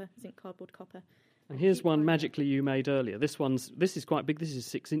 cardboard, copper, zinc, cardboard, copper. And here's one magically you made earlier. This is quite big. This is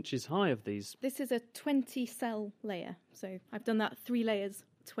 6 inches high of these. This is a 20-cell layer. So I've done that 3 layers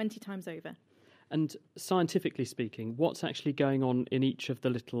 20 times over. And scientifically speaking, what's actually going on in each of the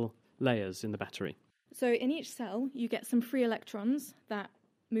little layers in the battery? So in each cell, you get some free electrons that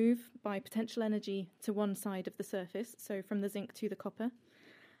move by potential energy to one side of the surface, so from the zinc to the copper.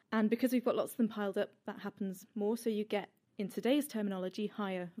 And because we've got lots of them piled up, that happens more, so you get in today's terminology,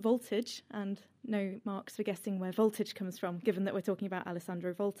 higher voltage, and no marks for guessing where voltage comes from, given that we're talking about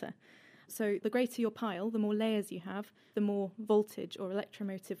Alessandro Volta. So the greater your pile, the more layers you have, the more voltage or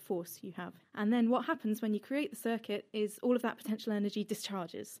electromotive force you have. And then what happens when you create the circuit is all of that potential energy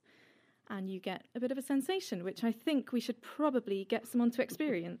discharges, and you get a bit of a sensation, which I think we should probably get someone to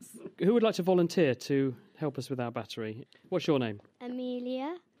experience. Who would like to volunteer to help us with our battery? What's your name?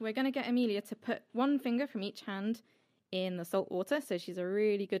 Amelia. We're going to get Amelia to put one finger from each hand in the salt water, so she's a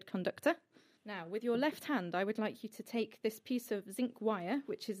really good conductor. Now, with your left hand, I would like you to take this piece of zinc wire,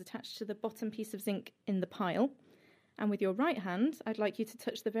 which is attached to the bottom piece of zinc in the pile, and with your right hand, I'd like you to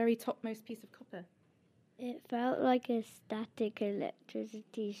touch the very topmost piece of copper. It felt like a static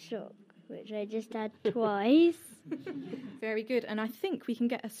electricity shock, which I just had twice. Very good, and I think we can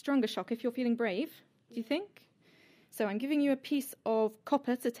get a stronger shock if you're feeling brave. Do you think? So I'm giving you a piece of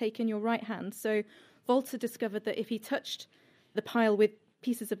copper to take in your right hand. So Volta discovered that if he touched the pile with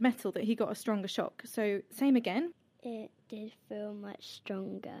pieces of metal, that he got a stronger shock. So same again. It did feel much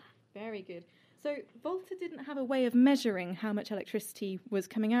stronger. Very good. So Volta didn't have a way of measuring how much electricity was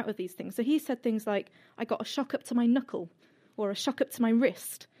coming out of these things. So he said things like, I got a shock up to my knuckle, or a shock up to my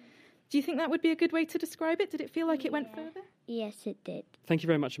wrist. Do you think that would be a good way to describe it? Did it feel like it went further? Yes, it did. Thank you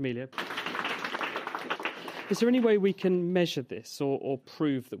very much, Amelia. Is there any way we can measure this or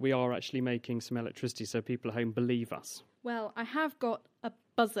prove that we are actually making some electricity so people at home believe us? Well, I have got a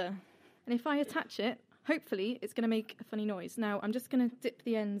buzzer, and if I attach it, hopefully it's going to make a funny noise. Now, I'm just going to dip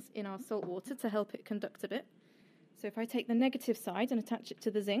the ends in our salt water to help it conduct a bit. So if I take the negative side and attach it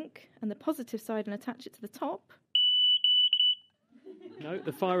to the zinc, and the positive side and attach it to the top... No,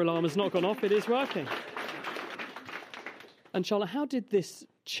 the fire alarm has not gone off. It is working. And Charlotte, how did this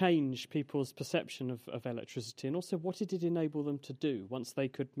change people's perception of electricity, and also what did it enable them to do once they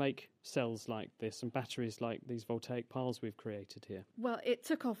could make cells like this and batteries like these voltaic piles we've created here? Well, it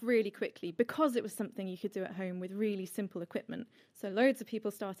took off really quickly because it was something you could do at home with really simple equipment. So loads of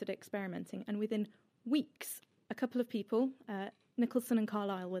people started experimenting, and within weeks, a couple of people, Nicholson and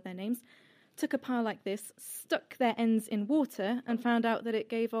Carlisle were their names, took a pile like this, stuck their ends in water, and found out that it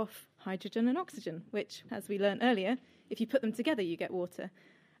gave off hydrogen and oxygen, which, as we learned earlier, if you put them together, you get water.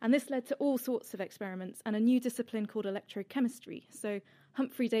 And this led to all sorts of experiments and a new discipline called electrochemistry. So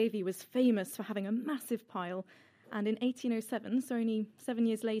Humphrey Davy was famous for having a massive pile, and in 1807, so only 7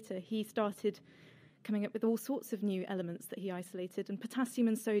 years later, he started coming up with all sorts of new elements that he isolated, and potassium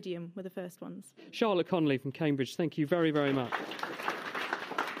and sodium were the first ones. Charlotte Connolly from Cambridge, thank you very, very much.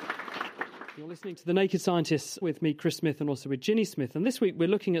 You're listening to The Naked Scientists with me, Chris Smith, and also with Ginny Smith. And this week we're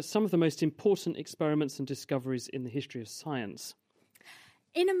looking at some of the most important experiments and discoveries in the history of science.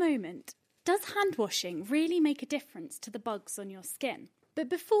 In a moment, does hand washing really make a difference to the bugs on your skin? But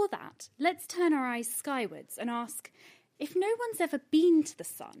before that, let's turn our eyes skywards and ask, if no one's ever been to the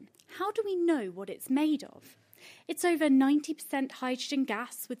sun, how do we know what it's made of? It's over 90% hydrogen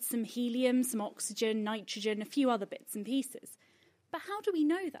gas with some helium, some oxygen, nitrogen, a few other bits and pieces. But how do we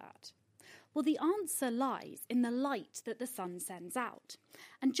know that? Well, the answer lies in the light that the sun sends out.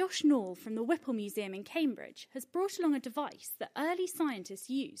 And Josh Nall from the Whipple Museum in Cambridge has brought along a device that early scientists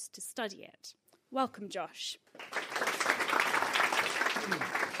used to study it. Welcome, Josh.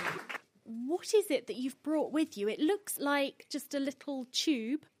 What is it that you've brought with you? It looks like just a little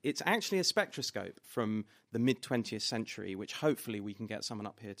tube. It's actually a spectroscope from the mid-20th century, which hopefully we can get someone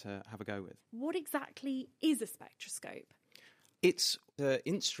up here to have a go with. What exactly is a spectroscope? It's an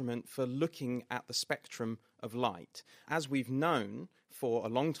instrument for looking at the spectrum of light. As we've known for a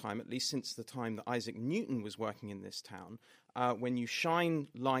long time, at least since the time that Isaac Newton was working in this town, when you shine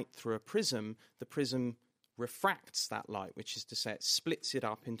light through a prism, the prism refracts that light, which is to say it splits it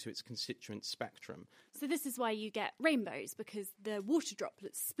up into its constituent spectrum. So this is why you get rainbows, because the water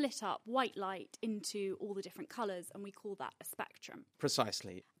droplets split up white light into all the different colours, and we call that a spectrum.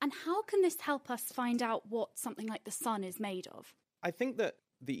 Precisely. And how can this help us find out what something like the sun is made of? I think that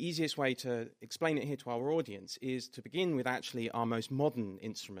the easiest way to explain it here to our audience is to begin with actually our most modern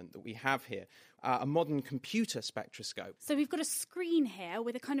instrument that we have here, a modern computer spectroscope. So we've got a screen here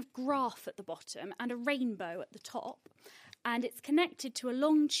with a kind of graph at the bottom and a rainbow at the top, and it's connected to a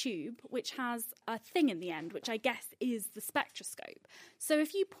long tube which has a thing in the end, which I guess is the spectroscope. So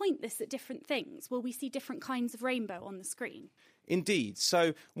if you point this at different things, will we see different kinds of rainbow on the screen? Indeed.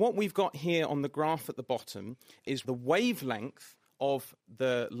 So what we've got here on the graph at the bottom is the wavelength of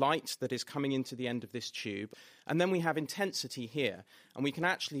the light that is coming into the end of this tube. And then we have intensity here. And we can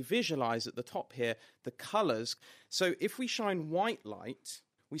actually visualize at the top here the colors. So if we shine white light,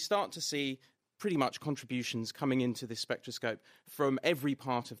 we start to see pretty much contributions coming into this spectroscope from every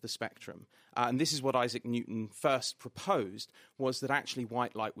part of the spectrum. And this is what Isaac Newton first proposed, was that actually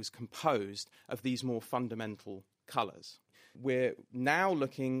white light was composed of these more fundamental colours. We're now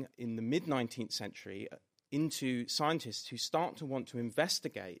looking in the mid-19th century into scientists who start to want to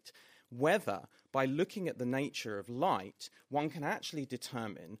investigate whether, by looking at the nature of light, one can actually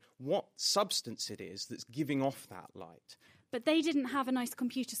determine what substance it is that's giving off that light. But they didn't have a nice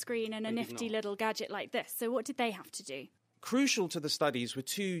computer screen and a nifty little gadget like this, so what did they have to do? Crucial to the studies were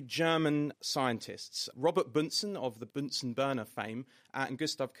two German scientists, Robert Bunsen of the Bunsen burner fame and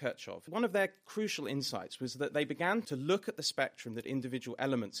Gustav Kirchhoff. One of their crucial insights was that they began to look at the spectrum that individual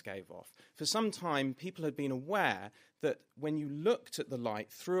elements gave off. For some time, people had been aware that when you looked at the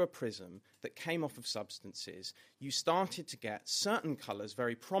light through a prism that came off of substances, you started to get certain colours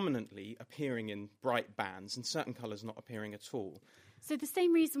very prominently appearing in bright bands and certain colours not appearing at all. So the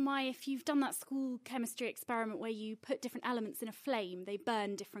same reason why if you've done that school chemistry experiment where you put different elements in a flame, they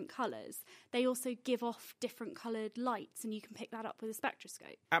burn different colours. They also give off different coloured lights, and you can pick that up with a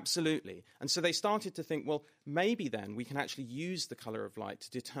spectroscope. Absolutely. And so they started to think, well, maybe then we can actually use the colour of light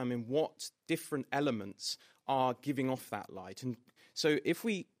to determine what different elements are giving off that light. And so if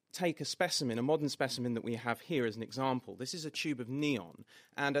we take a specimen, a modern specimen that we have here as an example. This is a tube of neon,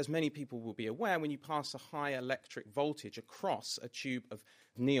 and as many people will be aware, when you pass a high electric voltage across a tube of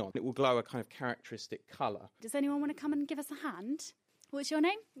neon, it will glow a kind of characteristic colour. Does anyone want to come and give us a hand? What's your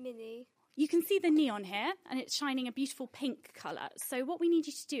name? Minnie. You can see the neon here, and it's shining a beautiful pink colour. So what we need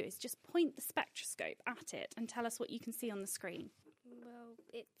you to do is just point the spectroscope at it and tell us what you can see on the screen. Well,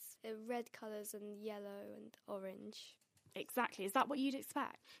 it's red colours and yellow and orange. Exactly. Is that what you'd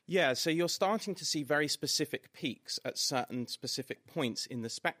expect? Yeah, so you're starting to see very specific peaks at certain specific points in the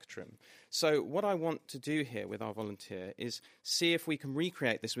spectrum. So what I want to do here with our volunteer is see if we can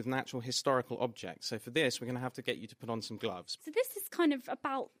recreate this with natural historical objects. So for this, we're going to have to get you to put on some gloves. So this is kind of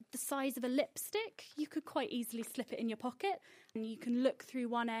about the size of a lipstick. You could quite easily slip it in your pocket, and you can look through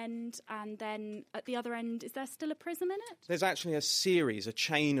one end, and then at the other end, is there still a prism in it? There's actually a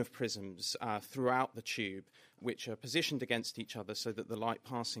chain of prisms throughout the tube, which are positioned against each other so that the light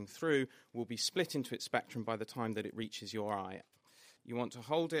passing through will be split into its spectrum by the time that it reaches your eye. You want to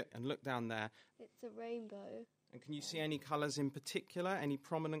hold it and look down there. It's a rainbow. And can you see any colours in particular, any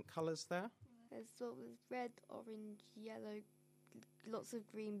prominent colours there? There's sort of red, orange, yellow, lots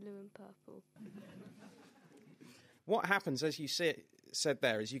of green, blue and purple. What happens, as you said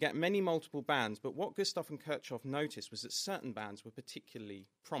there, is you get many multiple bands, but what Gustav and Kirchhoff noticed was that certain bands were particularly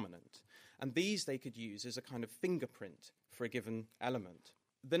prominent, and these they could use as a kind of fingerprint for a given element.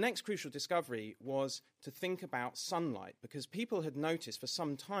 The next crucial discovery was to think about sunlight, because people had noticed for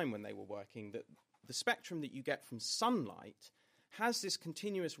some time when they were working that the spectrum that you get from sunlight has this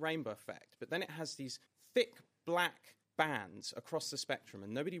continuous rainbow effect, but then it has these thick black bands across the spectrum,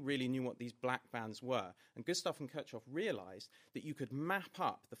 and nobody really knew what these black bands were. And Gustav and Kirchhoff realised that you could map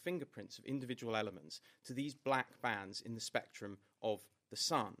up the fingerprints of individual elements to these black bands in the spectrum of the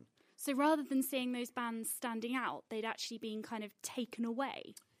sun. So rather than seeing those bands standing out, they'd actually been kind of taken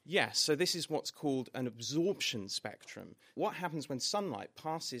away. Yes, so this is what's called an absorption spectrum. What happens when sunlight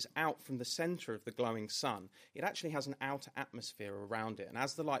passes out from the centre of the glowing sun? It actually has an outer atmosphere around it, and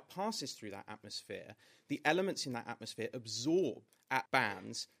as the light passes through that atmosphere, the elements in that atmosphere absorb at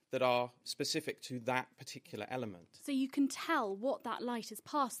bands that are specific to that particular element. So you can tell what that light has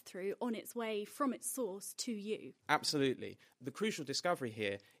passed through on its way from its source to you. Absolutely. The crucial discovery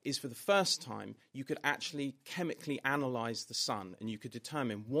here is for the first time you could actually chemically analyse the sun, and you could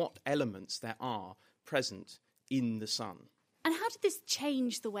determine what elements there are present in the sun. And how did this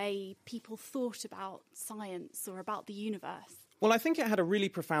change the way people thought about science or about the universe? Well, I think it had a really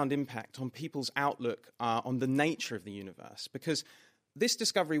profound impact on people's outlook on the nature of the universe, because this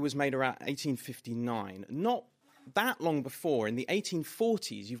discovery was made around 1859. Not that long before, in the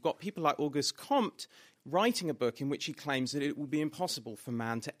 1840s, you've got people like Auguste Comte writing a book in which he claims that it would be impossible for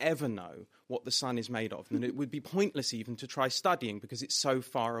man to ever know what the sun is made of, and it would be pointless even to try studying because it's so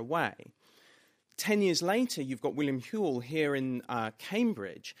far away. 10 years later, you've got William Whewell here in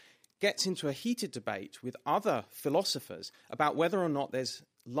Cambridge, gets into a heated debate with other philosophers about whether or not there's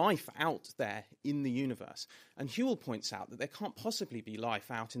life out there in the universe. And Whewell points out that there can't possibly be life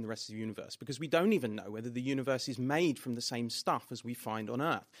out in the rest of the universe because we don't even know whether the universe is made from the same stuff as we find on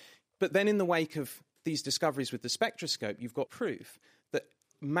Earth. But then in the wake of these discoveries with the spectroscope, you've got proof that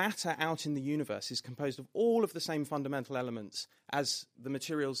matter out in the universe is composed of all of the same fundamental elements as the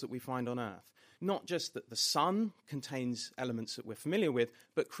materials that we find on Earth. Not just that the sun contains elements that we're familiar with,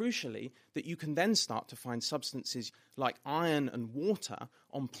 but crucially that you can then start to find substances like iron and water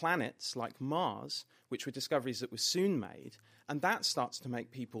on planets like Mars, which were discoveries that were soon made. And that starts to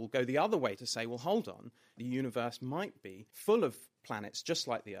make people go the other way to say, well, hold on, the universe might be full of planets just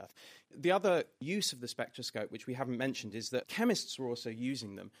like the Earth. The other use of the spectroscope, which we haven't mentioned, is that chemists were also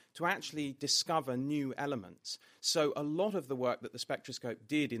using them to actually discover new elements. So a lot of the work that the spectroscope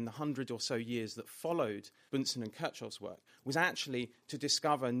did in the 100 or so years that followed Bunsen and Kirchhoff's work was actually to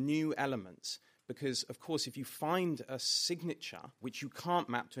discover new elements. Because, of course, if you find a signature which you can't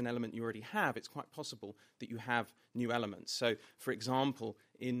map to an element you already have, it's quite possible that you have new elements. So, for example,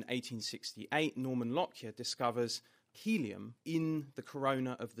 in 1868, Norman Lockyer discovers helium in the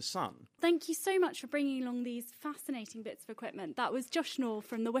corona of the sun. Thank you so much for bringing along these fascinating bits of equipment. That was Josh Knorr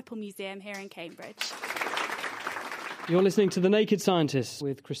from the Whipple Museum here in Cambridge. You're listening to The Naked Scientists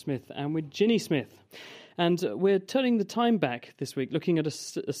with Chris Smith and with Ginny Smith. And we're turning the time back this week, looking at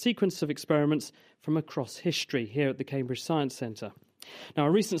a sequence of experiments from across history here at the Cambridge Science Centre. Now,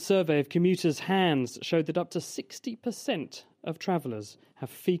 a recent survey of commuters' hands showed that up to 60% of travellers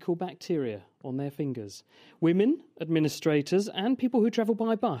have faecal bacteria on their fingers. Women, administrators, and people who travel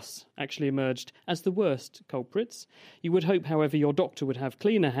by bus actually emerged as the worst culprits. You would hope, however, your doctor would have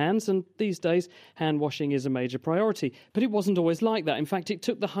cleaner hands, and these days hand washing is a major priority. But it wasn't always like that. In fact, it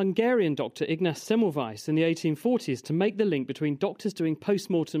took the Hungarian doctor Ignaz Semmelweis in the 1840s to make the link between doctors doing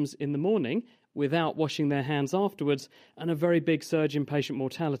post-mortems in the morning without washing their hands afterwards and a very big surge in patient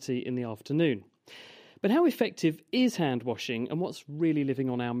mortality in the afternoon. But how effective is hand washing, and what's really living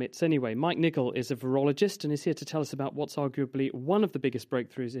on our mitts anyway? Mike Nicol is a virologist and is here to tell us about what's arguably one of the biggest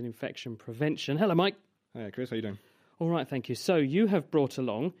breakthroughs in infection prevention. Hello, Mike. Hi, Chris. How you doing? All right, thank you. So you have brought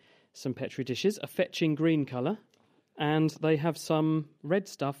along some Petri dishes, a fetching green colour, and they have some red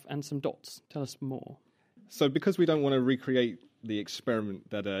stuff and some dots. Tell us more. So because we don't want to recreate the experiment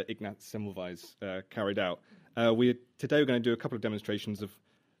that Ignaz Semmelweis carried out, today we're going to do a couple of demonstrations of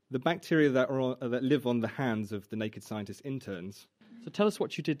the bacteria that live on the hands of the Naked Scientist interns. So tell us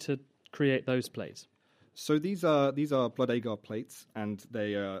what you did to create those plates. So these are blood agar plates, and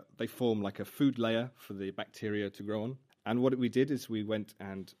they form like a food layer for the bacteria to grow on. And what we did is we went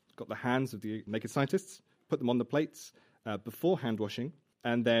and got the hands of the Naked Scientists, put them on the plates before hand washing,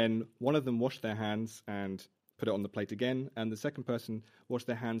 and then one of them washed their hands and put it on the plate again, and the second person washed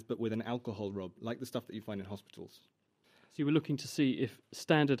their hands but with an alcohol rub, like the stuff that you find in hospitals. So you were looking to see if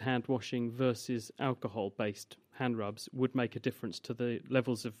standard hand washing versus alcohol-based hand rubs would make a difference to the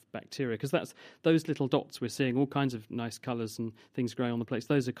levels of bacteria, because that's those little dots we're seeing, all kinds of nice colours and things growing on the plates.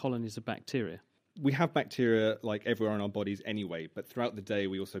 Those are colonies of bacteria. We have bacteria like everywhere in our bodies anyway, but throughout the day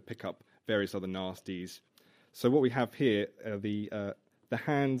we also pick up various other nasties. So what we have here are the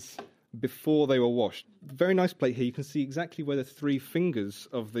hands before they were washed. Very nice plate here. You can see exactly where the three fingers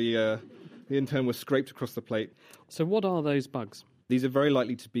of the intern were scraped across the plate. So what are those bugs? These are very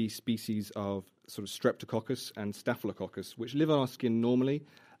likely to be species of sort of Streptococcus and Staphylococcus, which live on our skin normally.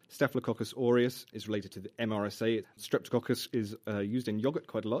 Staphylococcus aureus is related to the MRSA. Streptococcus is used in yogurt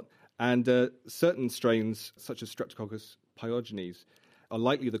quite a lot. And certain strains, such as Streptococcus pyogenes, are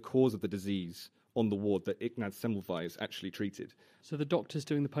likely the cause of the disease on the ward that Ignaz Semmelweis actually treated. So the doctors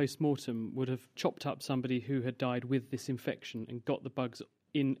doing the post-mortem would have chopped up somebody who had died with this infection and got the bugs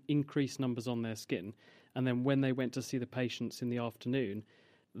in increased numbers on their skin, and then when they went to see the patients in the afternoon,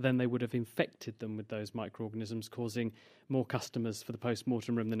 then they would have infected them with those microorganisms, causing more customers for the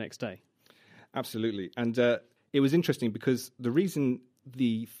post-mortem room the next day. Absolutely. And it was interesting because the reason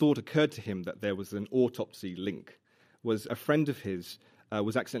the thought occurred to him that there was an autopsy link was a friend of his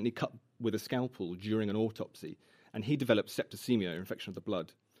was accidentally cut with a scalpel during an autopsy, and he developed septicemia, infection of the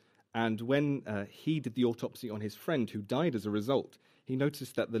blood. And when he did the autopsy on his friend, who died as a result, he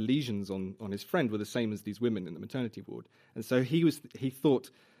noticed that the lesions on his friend were the same as these women in the maternity ward. And so he thought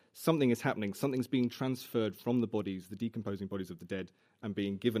something is happening, something's being transferred from the bodies, the decomposing bodies of the dead, and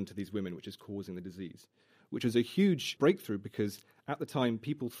being given to these women, which is causing the disease, which was a huge breakthrough because at the time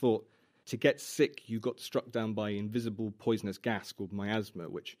people thought to get sick you got struck down by invisible poisonous gas called miasma,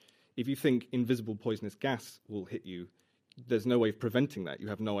 which if you think invisible poisonous gas will hit you, there's no way of preventing that. You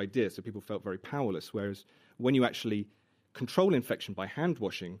have no idea. So people felt very powerless. Whereas when you actually control infection by hand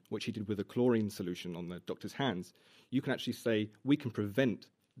washing, which he did with a chlorine solution on the doctor's hands, you can actually say, we can prevent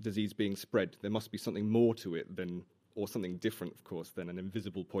disease being spread. There must be something more to it than, or something different, of course, than an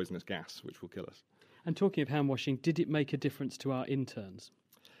invisible poisonous gas, which will kill us. And talking of hand washing, did it make a difference to our interns?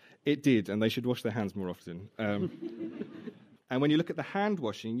 It did, and they should wash their hands more often. And when you look at the hand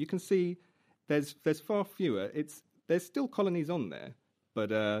washing, you can see there's far fewer. There's still colonies on there, but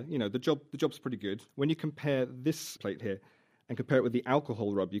the job's pretty good. When you compare this plate here and compare it with the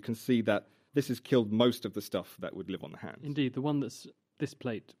alcohol rub, you can see that this has killed most of the stuff that would live on the hands. Indeed, the one that's this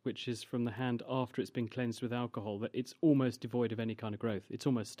plate, which is from the hand after it's been cleansed with alcohol, that it's almost devoid of any kind of growth. It's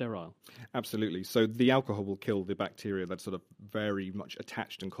almost sterile. Absolutely. So the alcohol will kill the bacteria that's sort of very much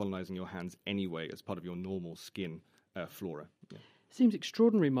attached and colonizing your hands anyway as part of your normal skin flora. Yeah. It seems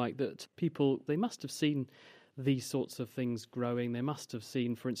extraordinary, Mike, that people, they must have seen these sorts of things growing. They must have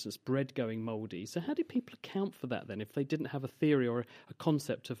seen, for instance, bread going mouldy. So how did people account for that then if they didn't have a theory or a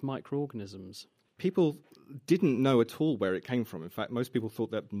concept of microorganisms? People didn't know at all where it came from. In fact, most people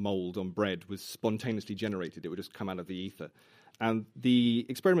thought that mould on bread was spontaneously generated. It would just come out of the ether. And the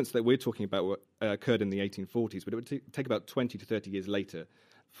experiments that we're talking about occurred in the 1840s, but it would take about 20 to 30 years later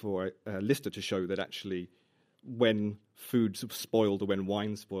for Lister to show that actually when food spoiled or when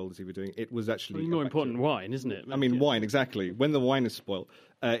wine spoiled, as he was doing, it was actually... more important wine, isn't it? I mean, wine, exactly. When the wine is spoiled,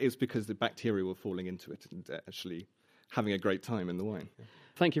 it's because the bacteria were falling into it and actually having a great time in the wine.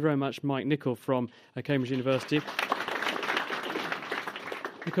 Thank you very much, Mike Nichol from Cambridge University.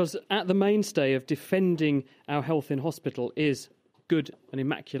 Because at the mainstay of defending our health in hospital is good and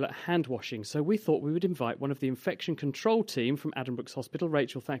immaculate hand washing. So we thought we would invite one of the infection control team from Addenbrooke's Hospital,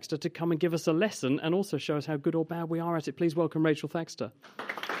 Rachel Thaxter, to come and give us a lesson and also show us how good or bad we are at it. Please welcome Rachel Thaxter.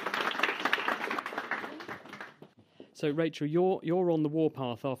 So, Rachel, you're on the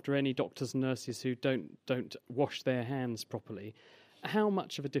warpath after any doctors and nurses who don't wash their hands properly. How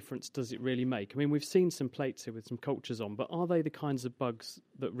much of a difference does it really make? I mean, we've seen some plates here with some cultures on, but are they the kinds of bugs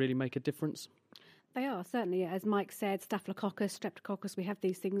that really make a difference? They are, certainly. As Mike said, Staphylococcus, Streptococcus, we have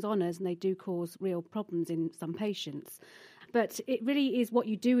these things on us and they do cause real problems in some patients. But it really is what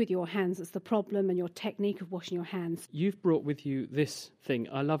you do with your hands that's the problem and your technique of washing your hands. You've brought with you this thing.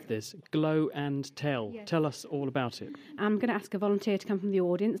 I love this. Glow and Tell. Yes. Tell us all about it. I'm going to ask a volunteer to come from the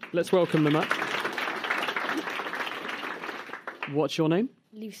audience. Let's welcome them up. What's your name?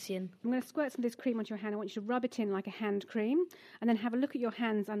 Lucian. I'm going to squirt some of this cream onto your hand. I want you to rub it in like a hand cream and then have a look at your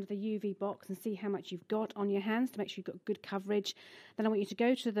hands under the UV box and see how much you've got on your hands to make sure you've got good coverage. Then I want you to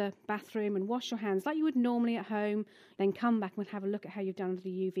go to the bathroom and wash your hands like you would normally at home, then come back and have a look at how you've done under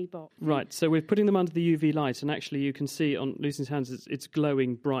the UV box. Right, so we're putting them under the UV light and actually you can see on Lucian's hands it's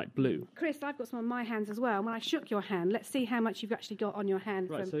glowing bright blue. Chris, I've got some on my hands as well. When I shook your hand, let's see how much you've actually got on your hand.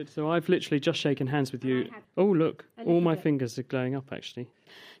 Right, so I've literally just shaken hands with you. Oh, look, all my fingers are glowing up actually.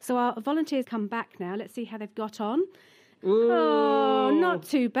 So our volunteers come back now. Let's see how they've got on. Ooh. Oh, not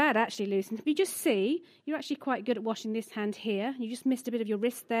too bad, actually, Lucian. If you just see, you're actually quite good at washing this hand here. You just missed a bit of your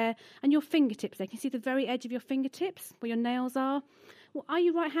wrist there and your fingertips there. Can you see the very edge of your fingertips where your nails are? Well, are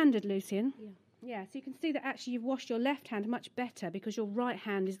you right-handed, Lucian? Yeah. Yeah, so you can see that actually you've washed your left hand much better because your right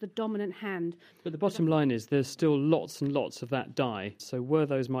hand is the dominant hand. But the bottom line is there's still lots and lots of that dye. So were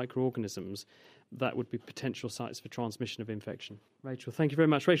those microorganisms, that would be potential sites for transmission of infection. Rachel, thank you very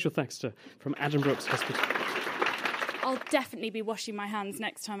much. Rachel Thaxter from Addenbrooke's Hospital. I'll definitely be washing my hands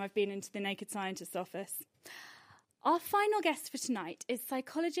next time I've been into the Naked Scientist's office. Our final guest for tonight is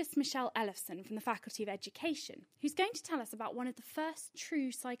psychologist Michelle Ellefson from the Faculty of Education, who's going to tell us about one of the first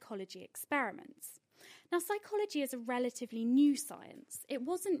true psychology experiments. Now, psychology is a relatively new science. It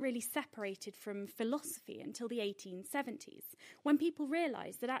wasn't really separated from philosophy until the 1870s, when people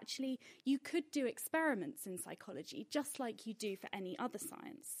realised that actually you could do experiments in psychology just like you do for any other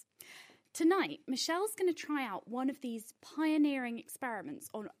science. Tonight, Michelle's going to try out one of these pioneering experiments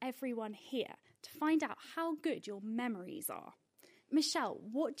on everyone here to find out how good your memories are. Michelle,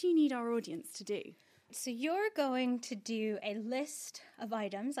 what do you need our audience to do? So you're going to do a list of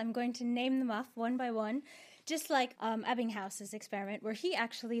items. I'm going to name them off one by one, just like Ebbinghouse's experiment, where he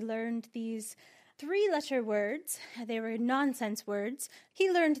actually learned these 3-letter words. They were nonsense words. He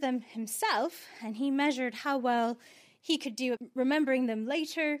learned them himself, and he measured how well he could do remembering them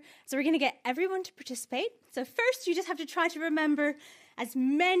later. So we're going to get everyone to participate. So first, you just have to try to remember as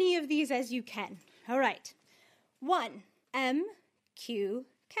many of these as you can. All right. 1, M, Q,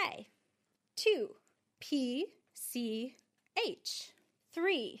 K. 2, P, C, H.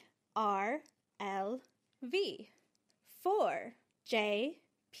 3, R, L, V. 4, J,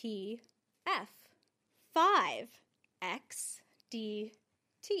 P, F. 5, X, D,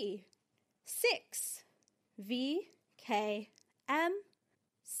 T. 6, V, K, M.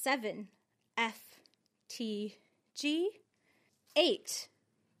 7, F, T, G. 8,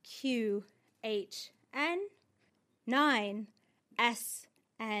 Q, H, N. 9, S,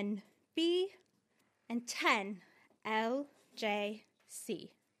 N, B. And 10, L, J,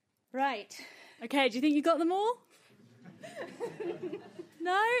 C. Right. Okay, do you think you got them all?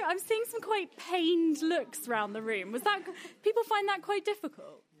 No? I'm seeing some quite pained looks around the room. People find that quite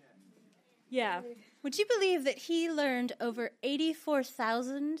difficult? Yeah. Would you believe that he learned over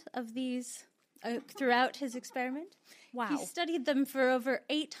 84,000 of these throughout his experiment? Wow. He studied them for over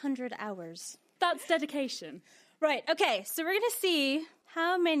 800 hours. That's dedication. Right, okay, so we're going to see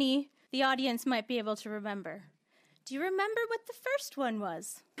how many the audience might be able to remember. Do you remember what the first one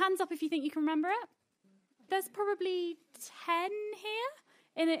was? Hands up if you think you can remember it. There's probably 10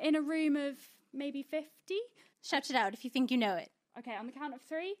 here in a room of maybe 50. Shout it out if you think you know it. Okay, on the count of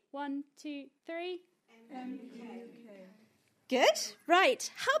 3. 1, 2, 3. Good. Right.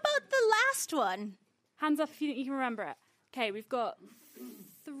 How about the last one? Hands up if you think you can remember it. Okay, we've got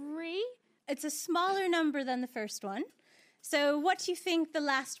 3. It's a smaller number than the first one. So what do you think the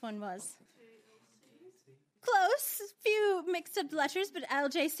last one was? Close. A few mixed up letters, but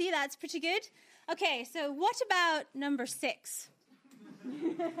LJC, that's pretty good. Okay, so what about number 6?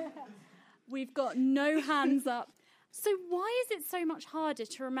 We've got no hands up. So why is it so much harder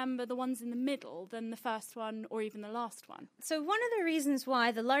to remember the ones in the middle than the first one or even the last one? So one of the reasons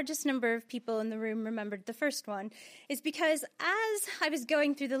why the largest number of people in the room remembered the first one is because as I was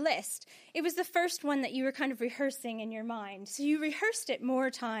going through the list, it was the first one that you were kind of rehearsing in your mind. So you rehearsed it more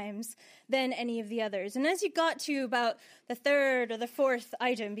times than any of the others. And as you got to about the third or the fourth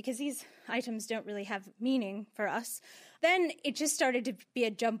item, because these items don't really have meaning for us, then it just started to be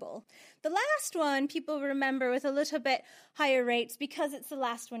a jumble. The last one people remember with a little bit higher rates because it's the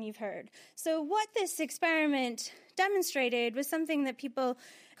last one you've heard. So what this experiment demonstrated was something that people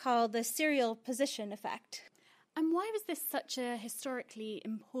call the serial position effect. And why was this such a historically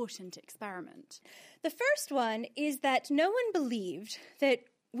important experiment? The first one is that no one believed that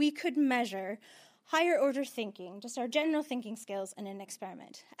we could measure higher order thinking, just our general thinking skills, in an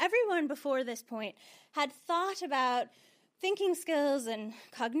experiment. Everyone before this point had thought about thinking skills and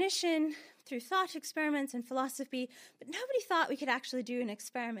cognition through thought experiments and philosophy, but nobody thought we could actually do an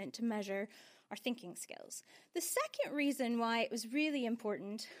experiment to measure our thinking skills. The second reason why it was really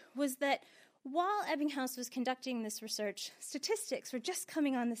important was that while Ebbinghaus was conducting this research, statistics were just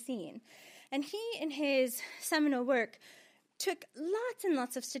coming on the scene. And he, in his seminal work, took lots and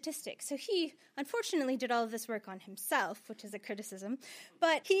lots of statistics. So he, unfortunately, did all of this work on himself, which is a criticism,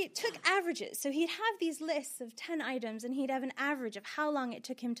 but he took averages. So he'd have these lists of 10 items, and he'd have an average of how long it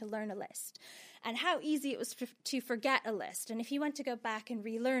took him to learn a list, and how easy it was to forget a list, and if he went to go back and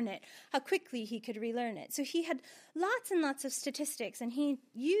relearn it, how quickly he could relearn it. So he had lots and lots of statistics, and he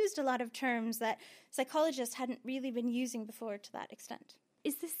used a lot of terms that psychologists hadn't really been using before to that extent.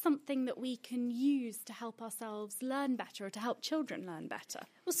 Is this something that we can use to help ourselves learn better or to help children learn better?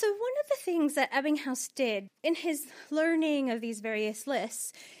 Well, so one of the things that Ebbinghaus did in his learning of these various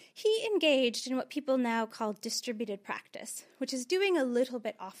lists, he engaged in what people now call distributed practice, which is doing a little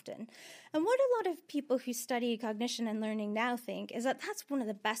bit often. And what a lot of people who study cognition and learning now think is that that's one of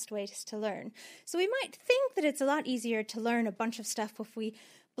the best ways to learn. So we might think that it's a lot easier to learn a bunch of stuff if we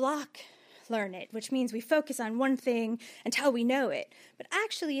block learn it, which means we focus on one thing until we know it. But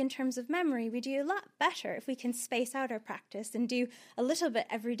actually, in terms of memory, we do a lot better if we can space out our practice and do a little bit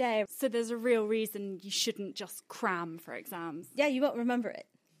every day. So there's a real reason you shouldn't just cram for exams. Yeah, you won't remember it.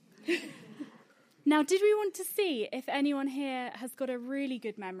 Now, did we want to see if anyone here has got a really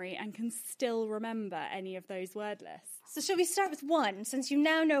good memory and can still remember any of those word lists? So shall we start with 1, since you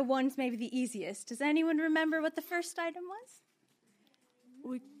now know 1's maybe the easiest. Does anyone remember what the first item was?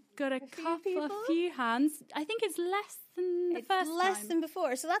 We got a few hands. I think it's less than the first time. Less than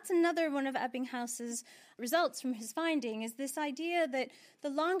before. So that's another one of Ebbinghaus's results from his finding, is this idea that the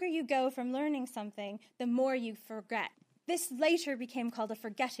longer you go from learning something, the more you forget. This later became called a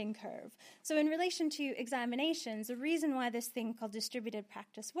forgetting curve. So in relation to examinations, the reason why this thing called distributed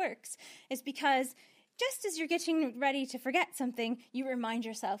practice works is because just as you're getting ready to forget something, you remind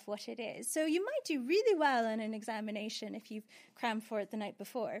yourself what it is. So you might do really well in an examination if you've crammed for it the night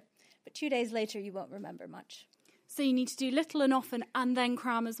before, but 2 days later you won't remember much. So you need to do little and often and then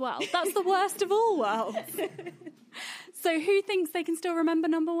cram as well. That's the worst of all worlds. So who thinks they can still remember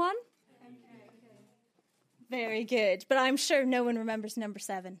number 1? Very good, but I'm sure no one remembers number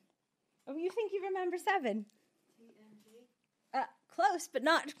 7. Oh, you think you remember 7? Close, but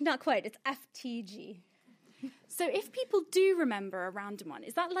not quite. It's FTG. So if people do remember a random one,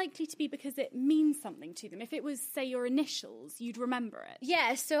 is that likely to be because it means something to them? If it was, say, your initials, you'd remember it?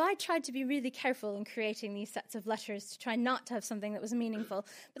 Yeah, so I tried to be really careful in creating these sets of letters to try not to have something that was meaningful.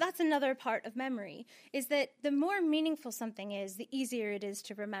 But that's another part of memory, is that the more meaningful something is, the easier it is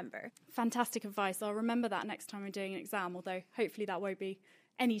to remember. Fantastic advice. I'll remember that next time I'm doing an exam, although hopefully that won't be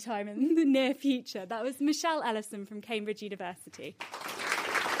any time in the near future. That was Michelle Ellison from Cambridge University.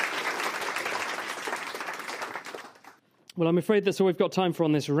 Well, I'm afraid that's all we've got time for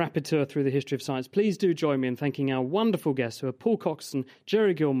on this rapid tour through the history of science. Please do join me in thanking our wonderful guests, who are Paul Coxon,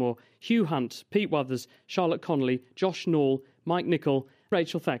 Jerry Gilmore, Hugh Hunt, Pete Wuthers, Charlotte Connolly, Josh Nall, Mike Nichol,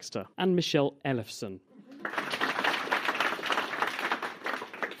 Rachel Thaxter and Michelle Ellefson.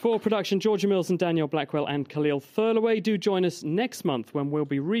 For production, Georgia Mills and Danielle Blackwell and Khalil Thurlaway. Do join us next month when we'll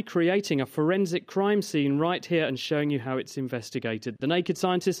be recreating a forensic crime scene right here and showing you how it's investigated. The Naked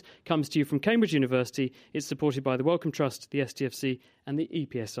Scientist comes to you from Cambridge University. It's supported by the Wellcome Trust, the STFC and the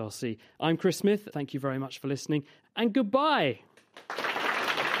EPSRC. I'm Chris Smith. Thank you very much for listening and goodbye.